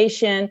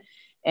graduation.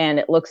 And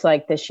it looks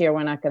like this year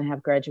we're not going to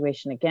have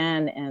graduation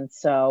again. And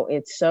so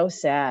it's so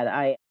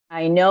sad.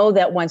 I know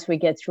that once we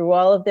get through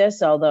all of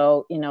this,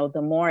 although,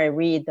 the more I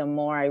read, the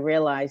more I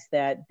realize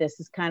that this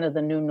is kind of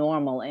the new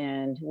normal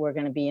and we're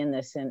going to be in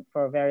this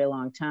for a very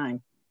long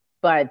time.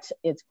 But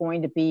it's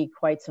going to be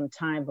quite some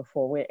time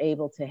before we're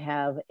able to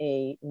have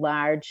a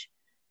large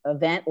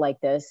event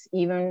like this,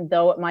 even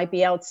though it might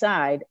be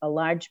outside, a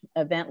large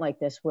event like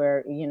this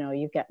where,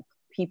 you've got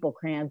people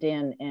crammed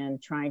in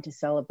and trying to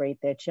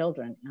celebrate their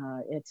children.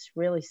 It's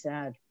really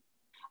sad.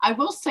 I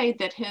will say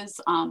that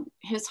his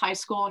high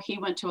school, he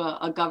went to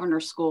a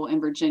governor's school in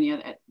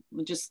Virginia.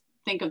 Just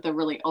think of the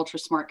really ultra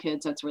smart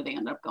kids. That's where they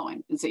end up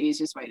going. It's the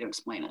easiest way to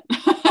explain it.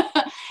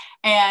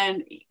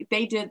 And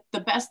they did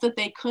the best that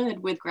they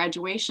could with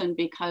graduation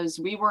because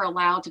we were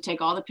allowed to take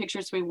all the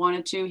pictures we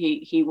wanted to.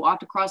 He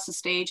walked across the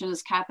stage in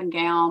his cap and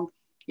gown,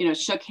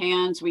 shook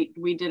hands.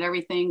 We did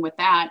everything with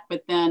that.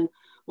 But then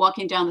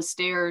walking down the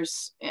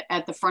stairs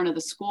at the front of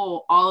the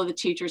school, all of the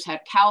teachers had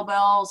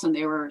cowbells and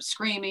they were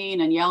screaming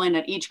and yelling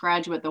at each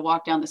graduate that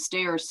walked down the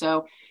stairs.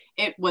 So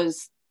it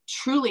was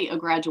truly a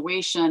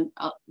graduation,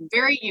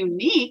 very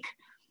unique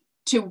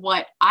to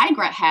what I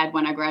had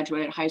when I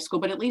graduated high school,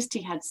 but at least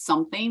he had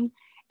something.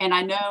 And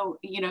I know,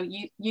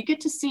 you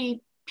get to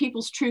see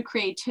people's true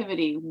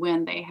creativity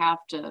when they have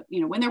to,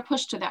 when they're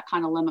pushed to that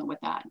kind of limit with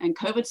that. And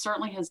COVID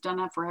certainly has done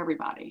that for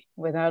everybody.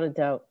 Without a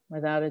doubt,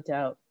 without a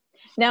doubt.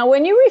 Now,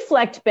 when you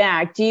reflect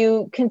back, do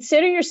you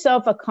consider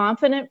yourself a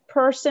confident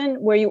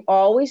person? Were you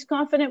always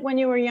confident when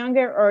you were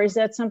younger, or is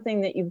that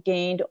something that you've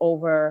gained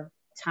over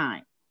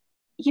time?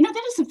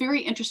 That is a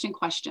very interesting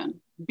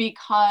question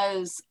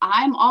because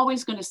I'm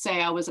always going to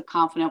say I was a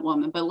confident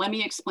woman, but let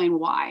me explain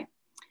why.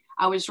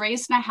 I was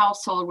raised in a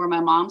household where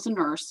my mom's a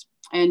nurse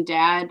and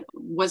dad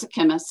was a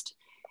chemist,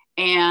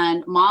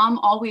 and mom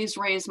always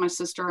raised my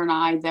sister and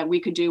I that we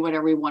could do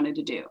whatever we wanted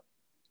to do.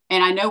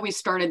 And I know we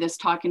started this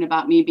talking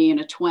about me being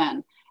a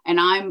twin, and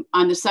I'm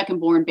the second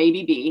born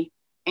baby B,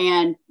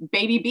 and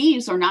baby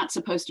Bs are not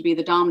supposed to be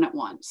the dominant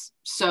ones.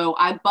 So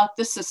I bucked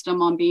the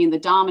system on being the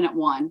dominant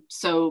one.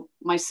 So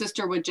my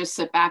sister would just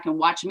sit back and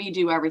watch me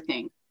do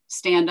everything,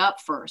 stand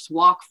up first,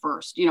 walk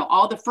first,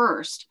 all the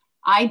first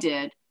I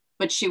did,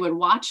 but she would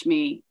watch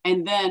me.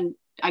 And then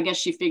I guess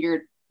she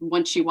figured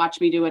once she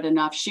watched me do it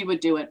enough, she would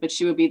do it, but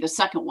she would be the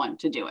second one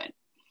to do it.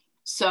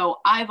 So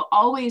I've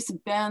always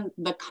been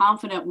the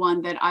confident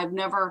one that I've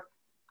never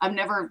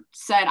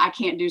said I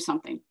can't do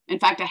something. In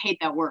fact, I hate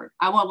that word.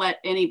 I won't let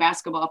any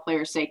basketball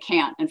player say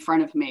can't in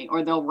front of me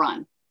or they'll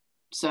run.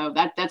 So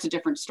that's a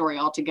different story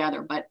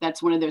altogether. But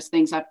that's one of those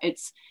things.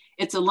 It's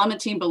a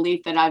limiting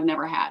belief that I've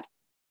never had.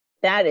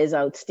 That is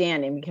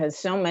outstanding because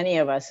so many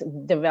of us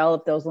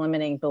develop those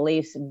limiting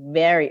beliefs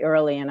very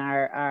early in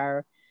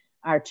our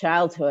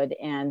childhood.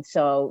 And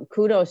so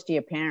kudos to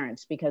your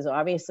parents, because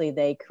obviously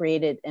they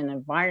created an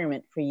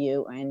environment for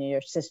you and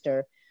your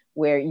sister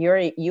where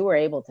you were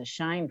able to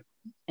shine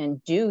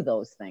and do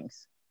those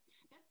things.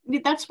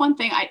 That's one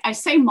thing. I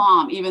say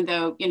mom, even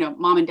though,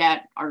 mom and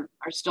dad are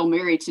still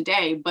married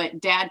today,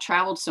 but dad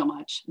traveled so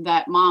much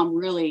that mom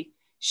really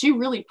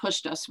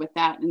pushed us with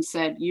that and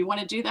said, you want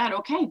to do that?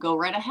 Okay, go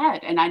right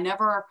ahead. And I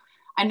never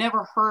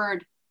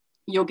heard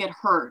you'll get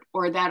hurt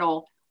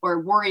or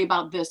worry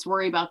about this,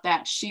 worry about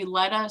that. She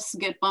let us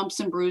get bumps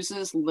and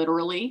bruises,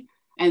 literally.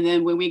 And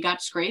then when we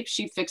got scrapes,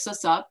 she fixed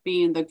us up,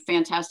 being the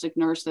fantastic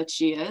nurse that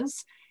she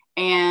is.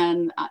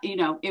 And,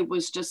 it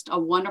was just a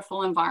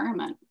wonderful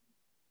environment.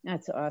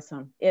 That's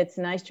awesome. It's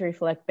nice to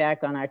reflect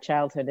back on our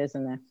childhood,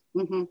 isn't it?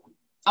 Mm-hmm.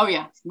 Oh,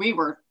 yeah. We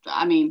were,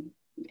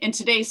 in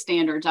today's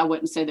standards, I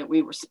wouldn't say that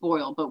we were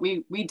spoiled, but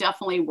we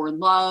definitely were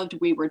loved.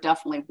 We were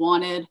definitely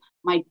wanted.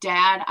 My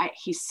dad,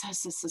 he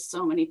says this to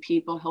so many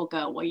people. He'll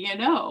go,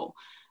 well,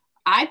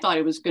 I thought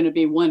it was going to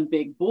be one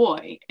big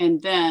boy.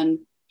 And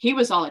then he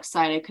was all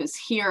excited because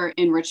here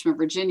in Richmond,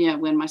 Virginia,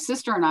 when my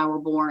sister and I were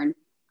born,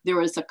 there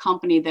was a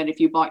company that if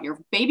you bought your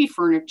baby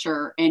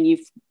furniture and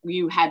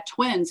you had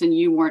twins and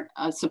you weren't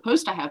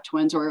supposed to have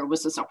twins, or it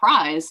was a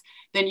surprise,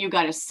 then you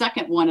got a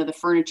second one of the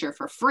furniture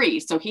for free.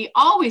 So he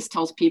always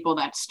tells people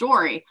that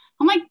story.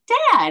 I'm like,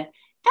 Dad,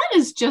 that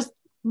is just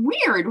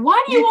weird.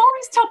 Why do you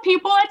always tell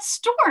people that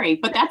story?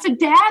 But that's a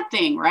dad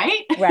thing,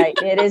 right? Right.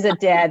 It is a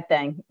dad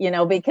thing,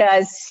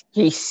 because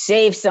he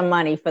saved some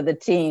money for the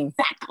team.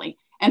 Exactly.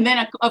 And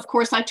then, of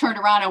course, I turned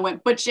around and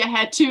went, but you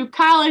had two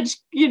colleges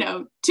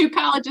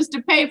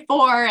to pay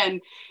for.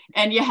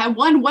 And you had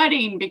one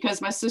wedding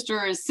because my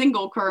sister is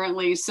single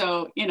currently.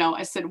 So,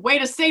 I said, way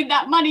to save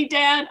that money,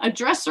 Dad, a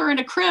dresser and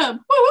a crib.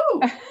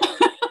 Woohoo!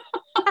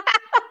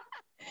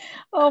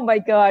 Oh, my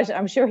gosh.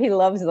 I'm sure he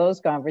loves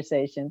those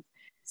conversations.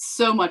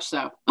 So much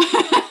so.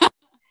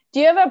 Do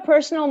you have a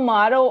personal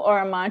motto or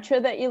a mantra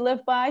that you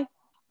live by?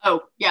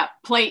 Oh, yeah.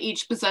 Play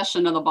each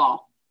possession of the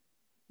ball.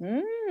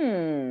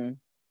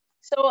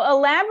 So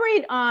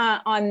elaborate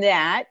on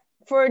that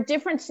for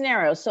different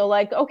scenarios. So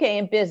like, okay,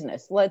 in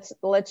business, let's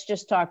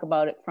just talk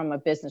about it from a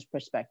business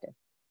perspective.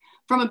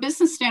 From a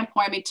business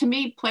standpoint, to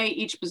me, play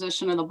each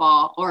position of the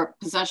ball or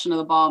possession of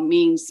the ball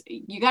means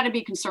you got to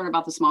be concerned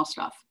about the small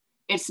stuff.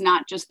 It's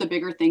not just the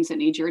bigger things that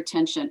need your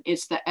attention.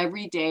 It's the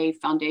everyday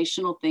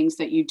foundational things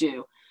that you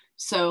do.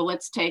 So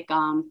let's take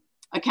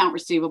account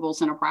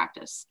receivables in a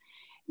practice.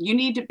 You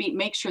need to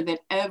make sure that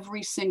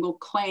every single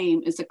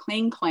claim is a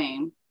clean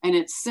claim and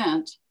it's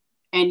sent,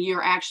 and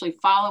you're actually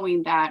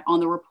following that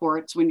on the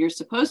reports when you're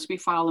supposed to be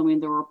following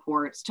the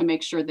reports to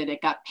make sure that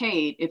it got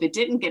paid. If it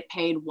didn't get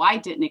paid, why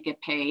didn't it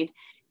get paid?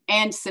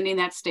 And sending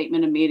that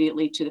statement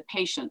immediately to the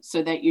patient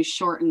so that you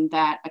shorten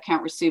that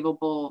account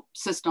receivable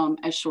system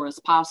as short as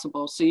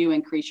possible so you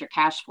increase your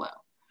cash flow.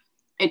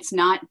 It's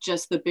not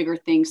just the bigger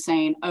thing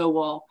saying, oh,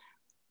 well,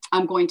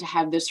 I'm going to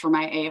have this for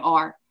my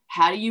AR.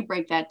 How do you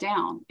break that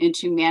down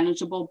into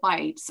manageable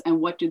bites?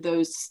 And what do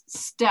those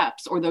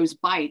steps or those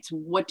bites,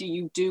 what do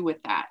you do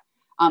with that?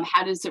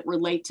 How does it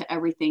relate to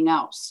everything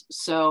else?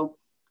 So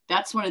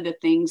that's one of the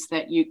things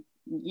that you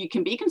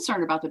can be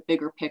concerned about, the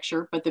bigger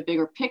picture, but the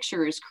bigger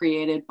picture is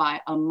created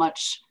by a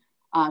much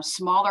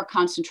smaller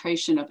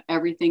concentration of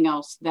everything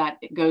else that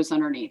goes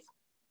underneath.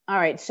 All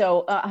right.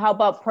 So how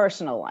about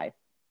personal life?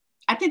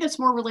 I think that's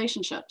more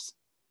relationships.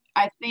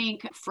 I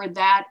think for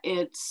that,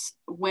 it's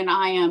when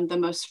I am the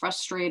most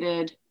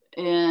frustrated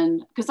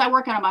because I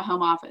work out of my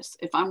home office.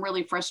 If I'm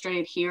really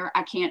frustrated here,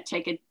 I can't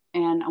take it.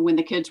 And when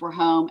the kids were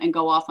home and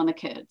go off on the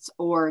kids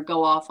or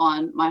go off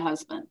on my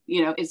husband,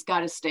 it's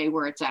got to stay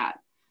where it's at.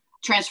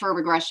 Transfer of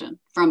aggression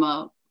from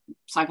a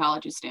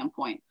psychology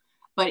standpoint,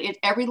 but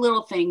every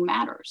little thing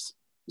matters.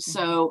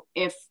 So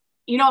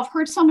I've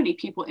heard so many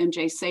people,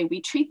 MJ, say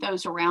we treat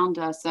those around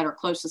us that are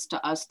closest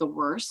to us the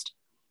worst.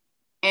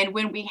 And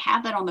when we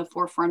have that on the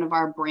forefront of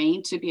our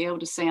brain to be able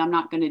to say, I'm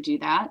not going to do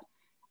that.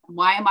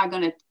 Why am I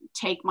going to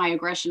take my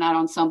aggression out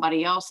on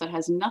somebody else that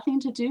has nothing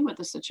to do with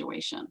the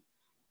situation?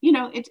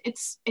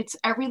 It's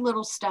every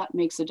little step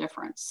makes a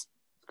difference.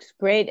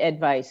 Great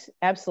advice.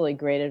 Absolutely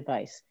great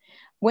advice.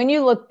 When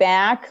you look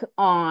back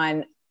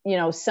on,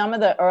 some of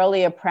the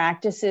earlier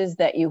practices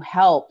that you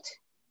helped,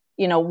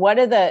 what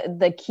are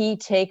the key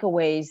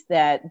takeaways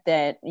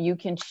that you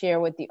can share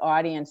with the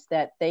audience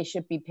that they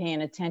should be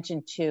paying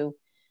attention to?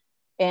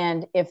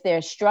 And if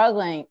they're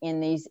struggling in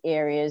these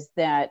areas,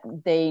 that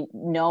they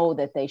know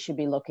that they should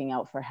be looking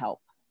out for help.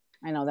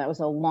 I know that was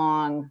a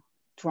long,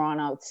 drawn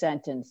out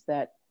sentence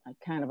that I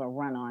kind of a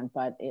run on,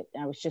 but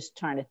I was just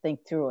trying to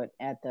think through it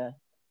at the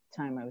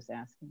time I was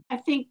asking. I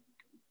think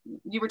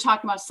you were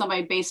talking about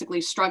somebody basically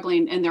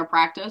struggling in their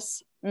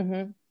practice.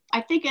 Mm-hmm.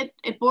 I think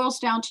it boils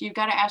down to, you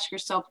got to ask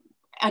yourself,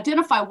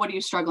 identify what are you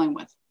struggling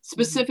with?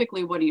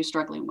 Specifically, what are you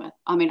struggling with?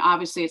 I mean,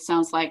 obviously it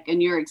sounds like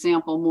in your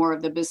example, more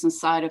of the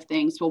business side of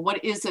things. Well,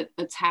 what is it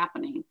that's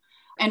happening?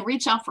 And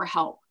reach out for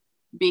help,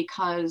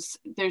 because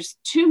there's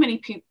too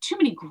many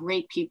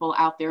great people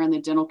out there in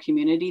the dental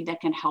community that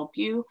can help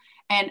you.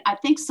 And I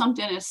think some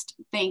dentists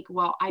think,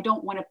 well, I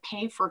don't want to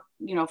pay for,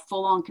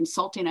 full on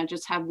consulting. I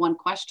just have one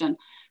question.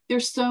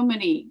 There's so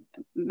many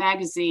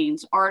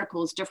magazines,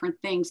 articles, different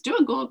things. Do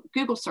a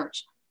Google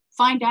search.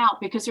 Find out,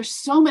 because there's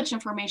so much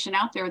information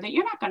out there that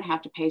you're not going to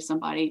have to pay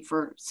somebody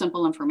for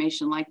simple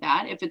information like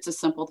that if it's a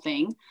simple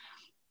thing.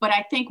 But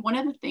I think one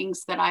of the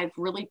things that I've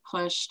really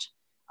pushed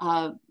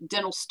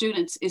dental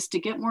students is to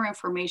get more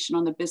information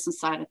on the business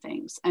side of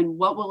things. And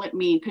what will it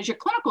mean? Because your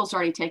clinical is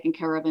already taken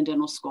care of in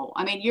dental school.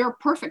 I mean, you're a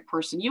perfect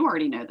person. You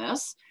already know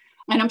this.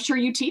 And I'm sure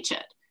you teach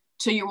it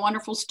to your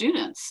wonderful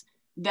students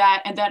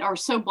that are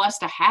so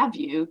blessed to have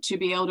you to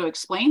be able to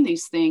explain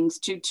these things,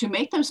 to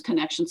make those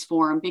connections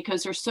for them,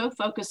 because they're so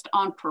focused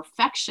on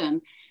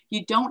perfection.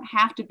 You don't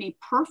have to be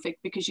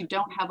perfect because you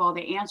don't have all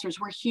the answers.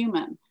 We're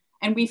human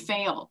and we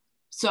fail.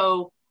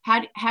 So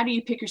how do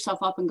you pick yourself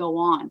up and go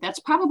on? That's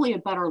probably a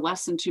better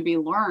lesson to be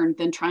learned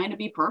than trying to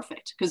be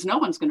perfect, because no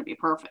one's going to be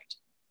perfect.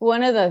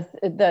 One of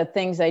the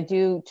things I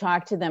do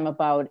talk to them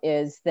about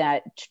is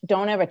that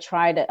don't ever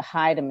try to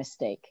hide a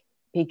mistake,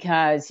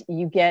 because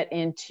you get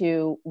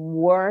into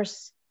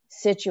worse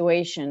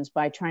situations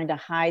by trying to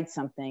hide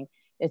something.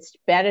 It's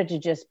better to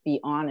just be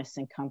honest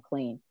and come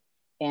clean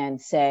and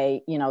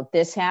say,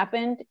 this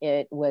happened.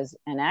 It was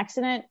an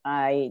accident.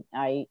 I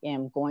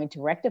am going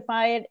to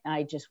rectify it.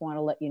 I just want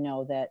to let you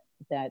know that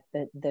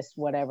this,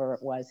 whatever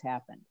it was,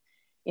 happened.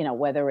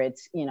 Whether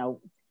it's,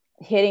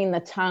 hitting the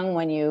tongue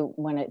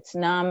when it's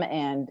numb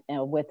and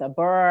with a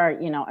burr,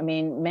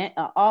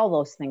 all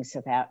those things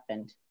have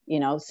happened,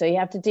 so you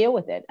have to deal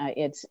with it.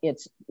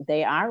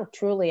 They are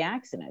truly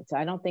accidents.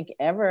 I don't think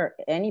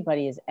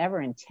anybody is ever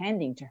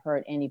intending to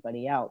hurt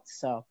anybody else.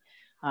 So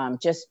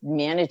just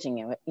managing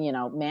it,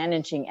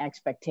 managing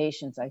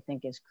expectations, I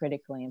think, is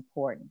critically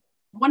important.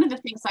 One of the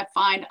things I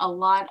find a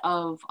lot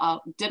of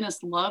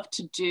dentists love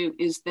to do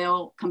is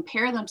they'll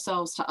compare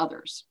themselves to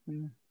others.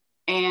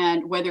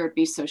 And whether it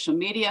be social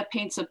media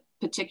paints a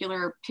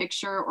particular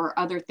picture or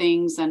other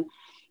things. And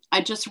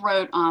I just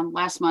wrote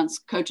last month's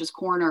Coach's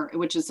Corner,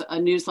 which is a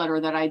newsletter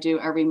that I do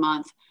every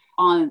month,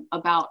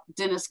 about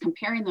dentists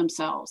comparing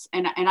themselves.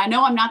 And I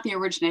know I'm not the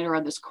originator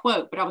of this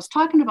quote, but I was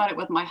talking about it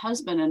with my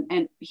husband,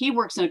 and he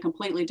works in a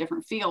completely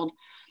different field.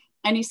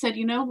 And he said,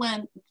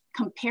 Lynn,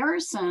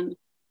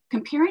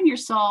 comparing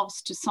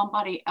yourselves to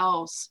somebody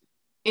else,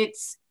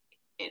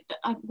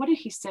 what did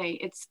he say?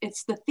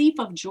 It's the thief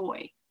of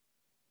joy.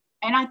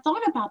 And I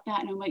thought about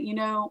that and I went,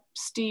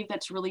 Steve,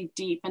 that's really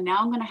deep. And now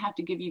I'm going to have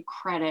to give you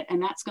credit. And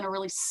that's going to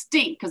really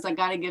stink because I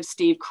got to give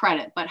Steve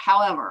credit. But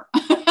however,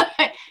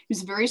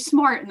 he's very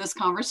smart in this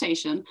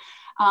conversation.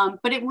 But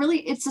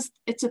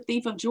it's a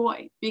thief of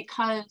joy,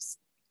 because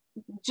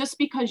just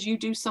because you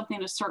do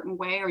something a certain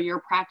way or your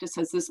practice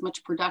has this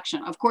much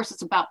production, of course,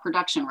 it's about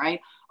production, right?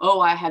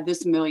 Oh, I had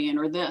this million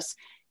or this.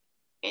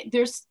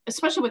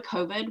 Especially with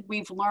COVID,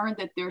 we've learned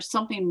that there's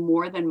something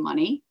more than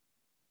money.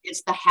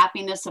 It's the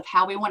happiness of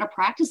how we want to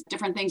practice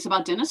different things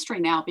about dentistry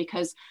now,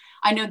 because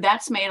I know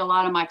that's made a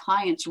lot of my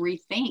clients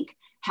rethink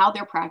how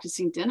they're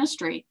practicing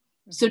dentistry.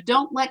 So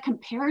don't let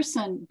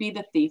comparison be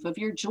the thief of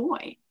your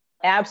joy.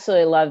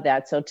 Absolutely love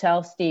that. So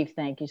tell Steve,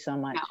 thank you so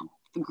much. Oh,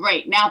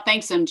 great. Now,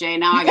 thanks, MJ.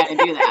 Now I got to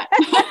do that.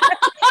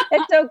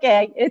 It's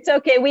okay. It's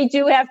okay. We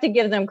do have to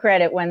give them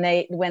credit when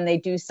they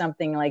do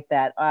something like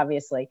that,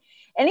 obviously.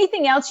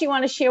 Anything else you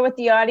want to share with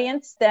the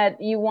audience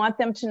that you want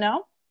them to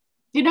know?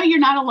 You're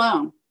not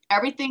alone.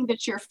 Everything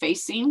that you're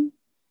facing,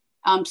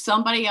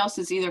 somebody else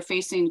is either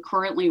facing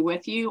currently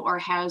with you or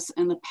has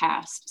in the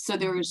past. So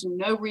there is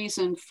no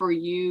reason for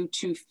you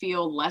to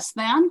feel less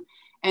than,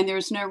 and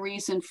there's no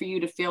reason for you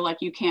to feel like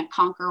you can't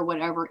conquer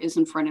whatever is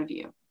in front of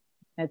you.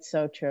 That's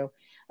so true.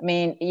 I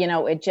mean,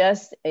 it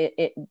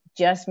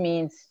just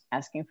means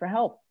asking for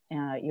help.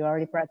 You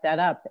already brought that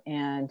up,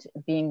 and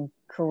being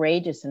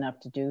courageous enough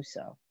to do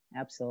so.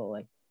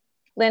 Absolutely.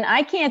 Lynn,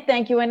 I can't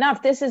thank you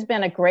enough. This has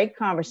been a great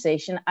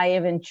conversation. I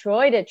have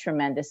enjoyed it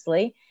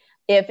tremendously.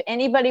 If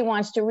anybody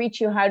wants to reach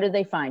you, how do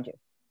they find you?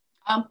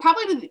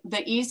 Probably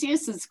the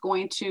easiest is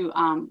going to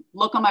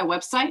look on my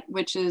website,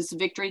 which is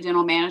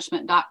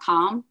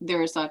victorydentalmanagement.com.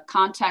 There's a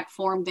contact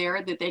form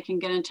there that they can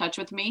get in touch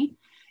with me,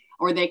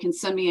 or they can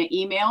send me an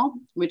email,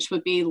 which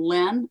would be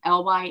Lynne,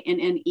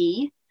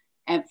 Lynne,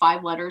 and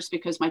 5 letters,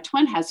 because my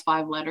twin has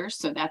 5 letters.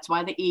 So that's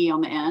why the E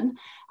on the end,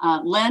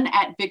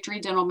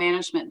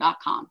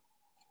 Lynne@victorydentalmanagement.com.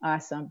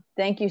 Awesome.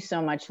 Thank you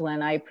so much,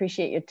 Lynn. I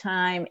appreciate your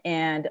time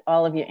and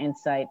all of your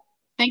insight.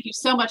 Thank you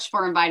so much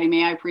for inviting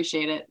me. I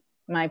appreciate it.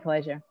 My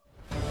pleasure.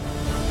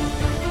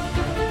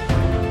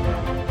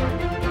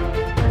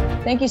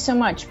 Thank you so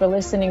much for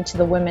listening to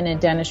the Women in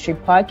Dentistry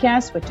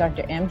podcast with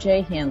Dr.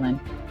 MJ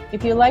Hanlon.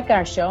 If you like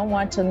our show and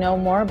want to know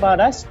more about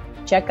us,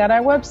 check out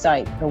our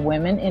website,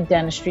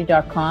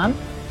 thewomenindentistry.com,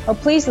 or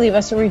please leave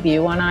us a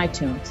review on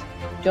iTunes.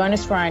 Join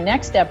us for our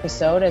next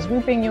episode as we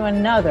bring you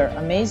another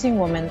amazing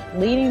woman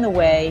leading the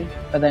way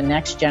for the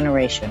next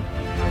generation.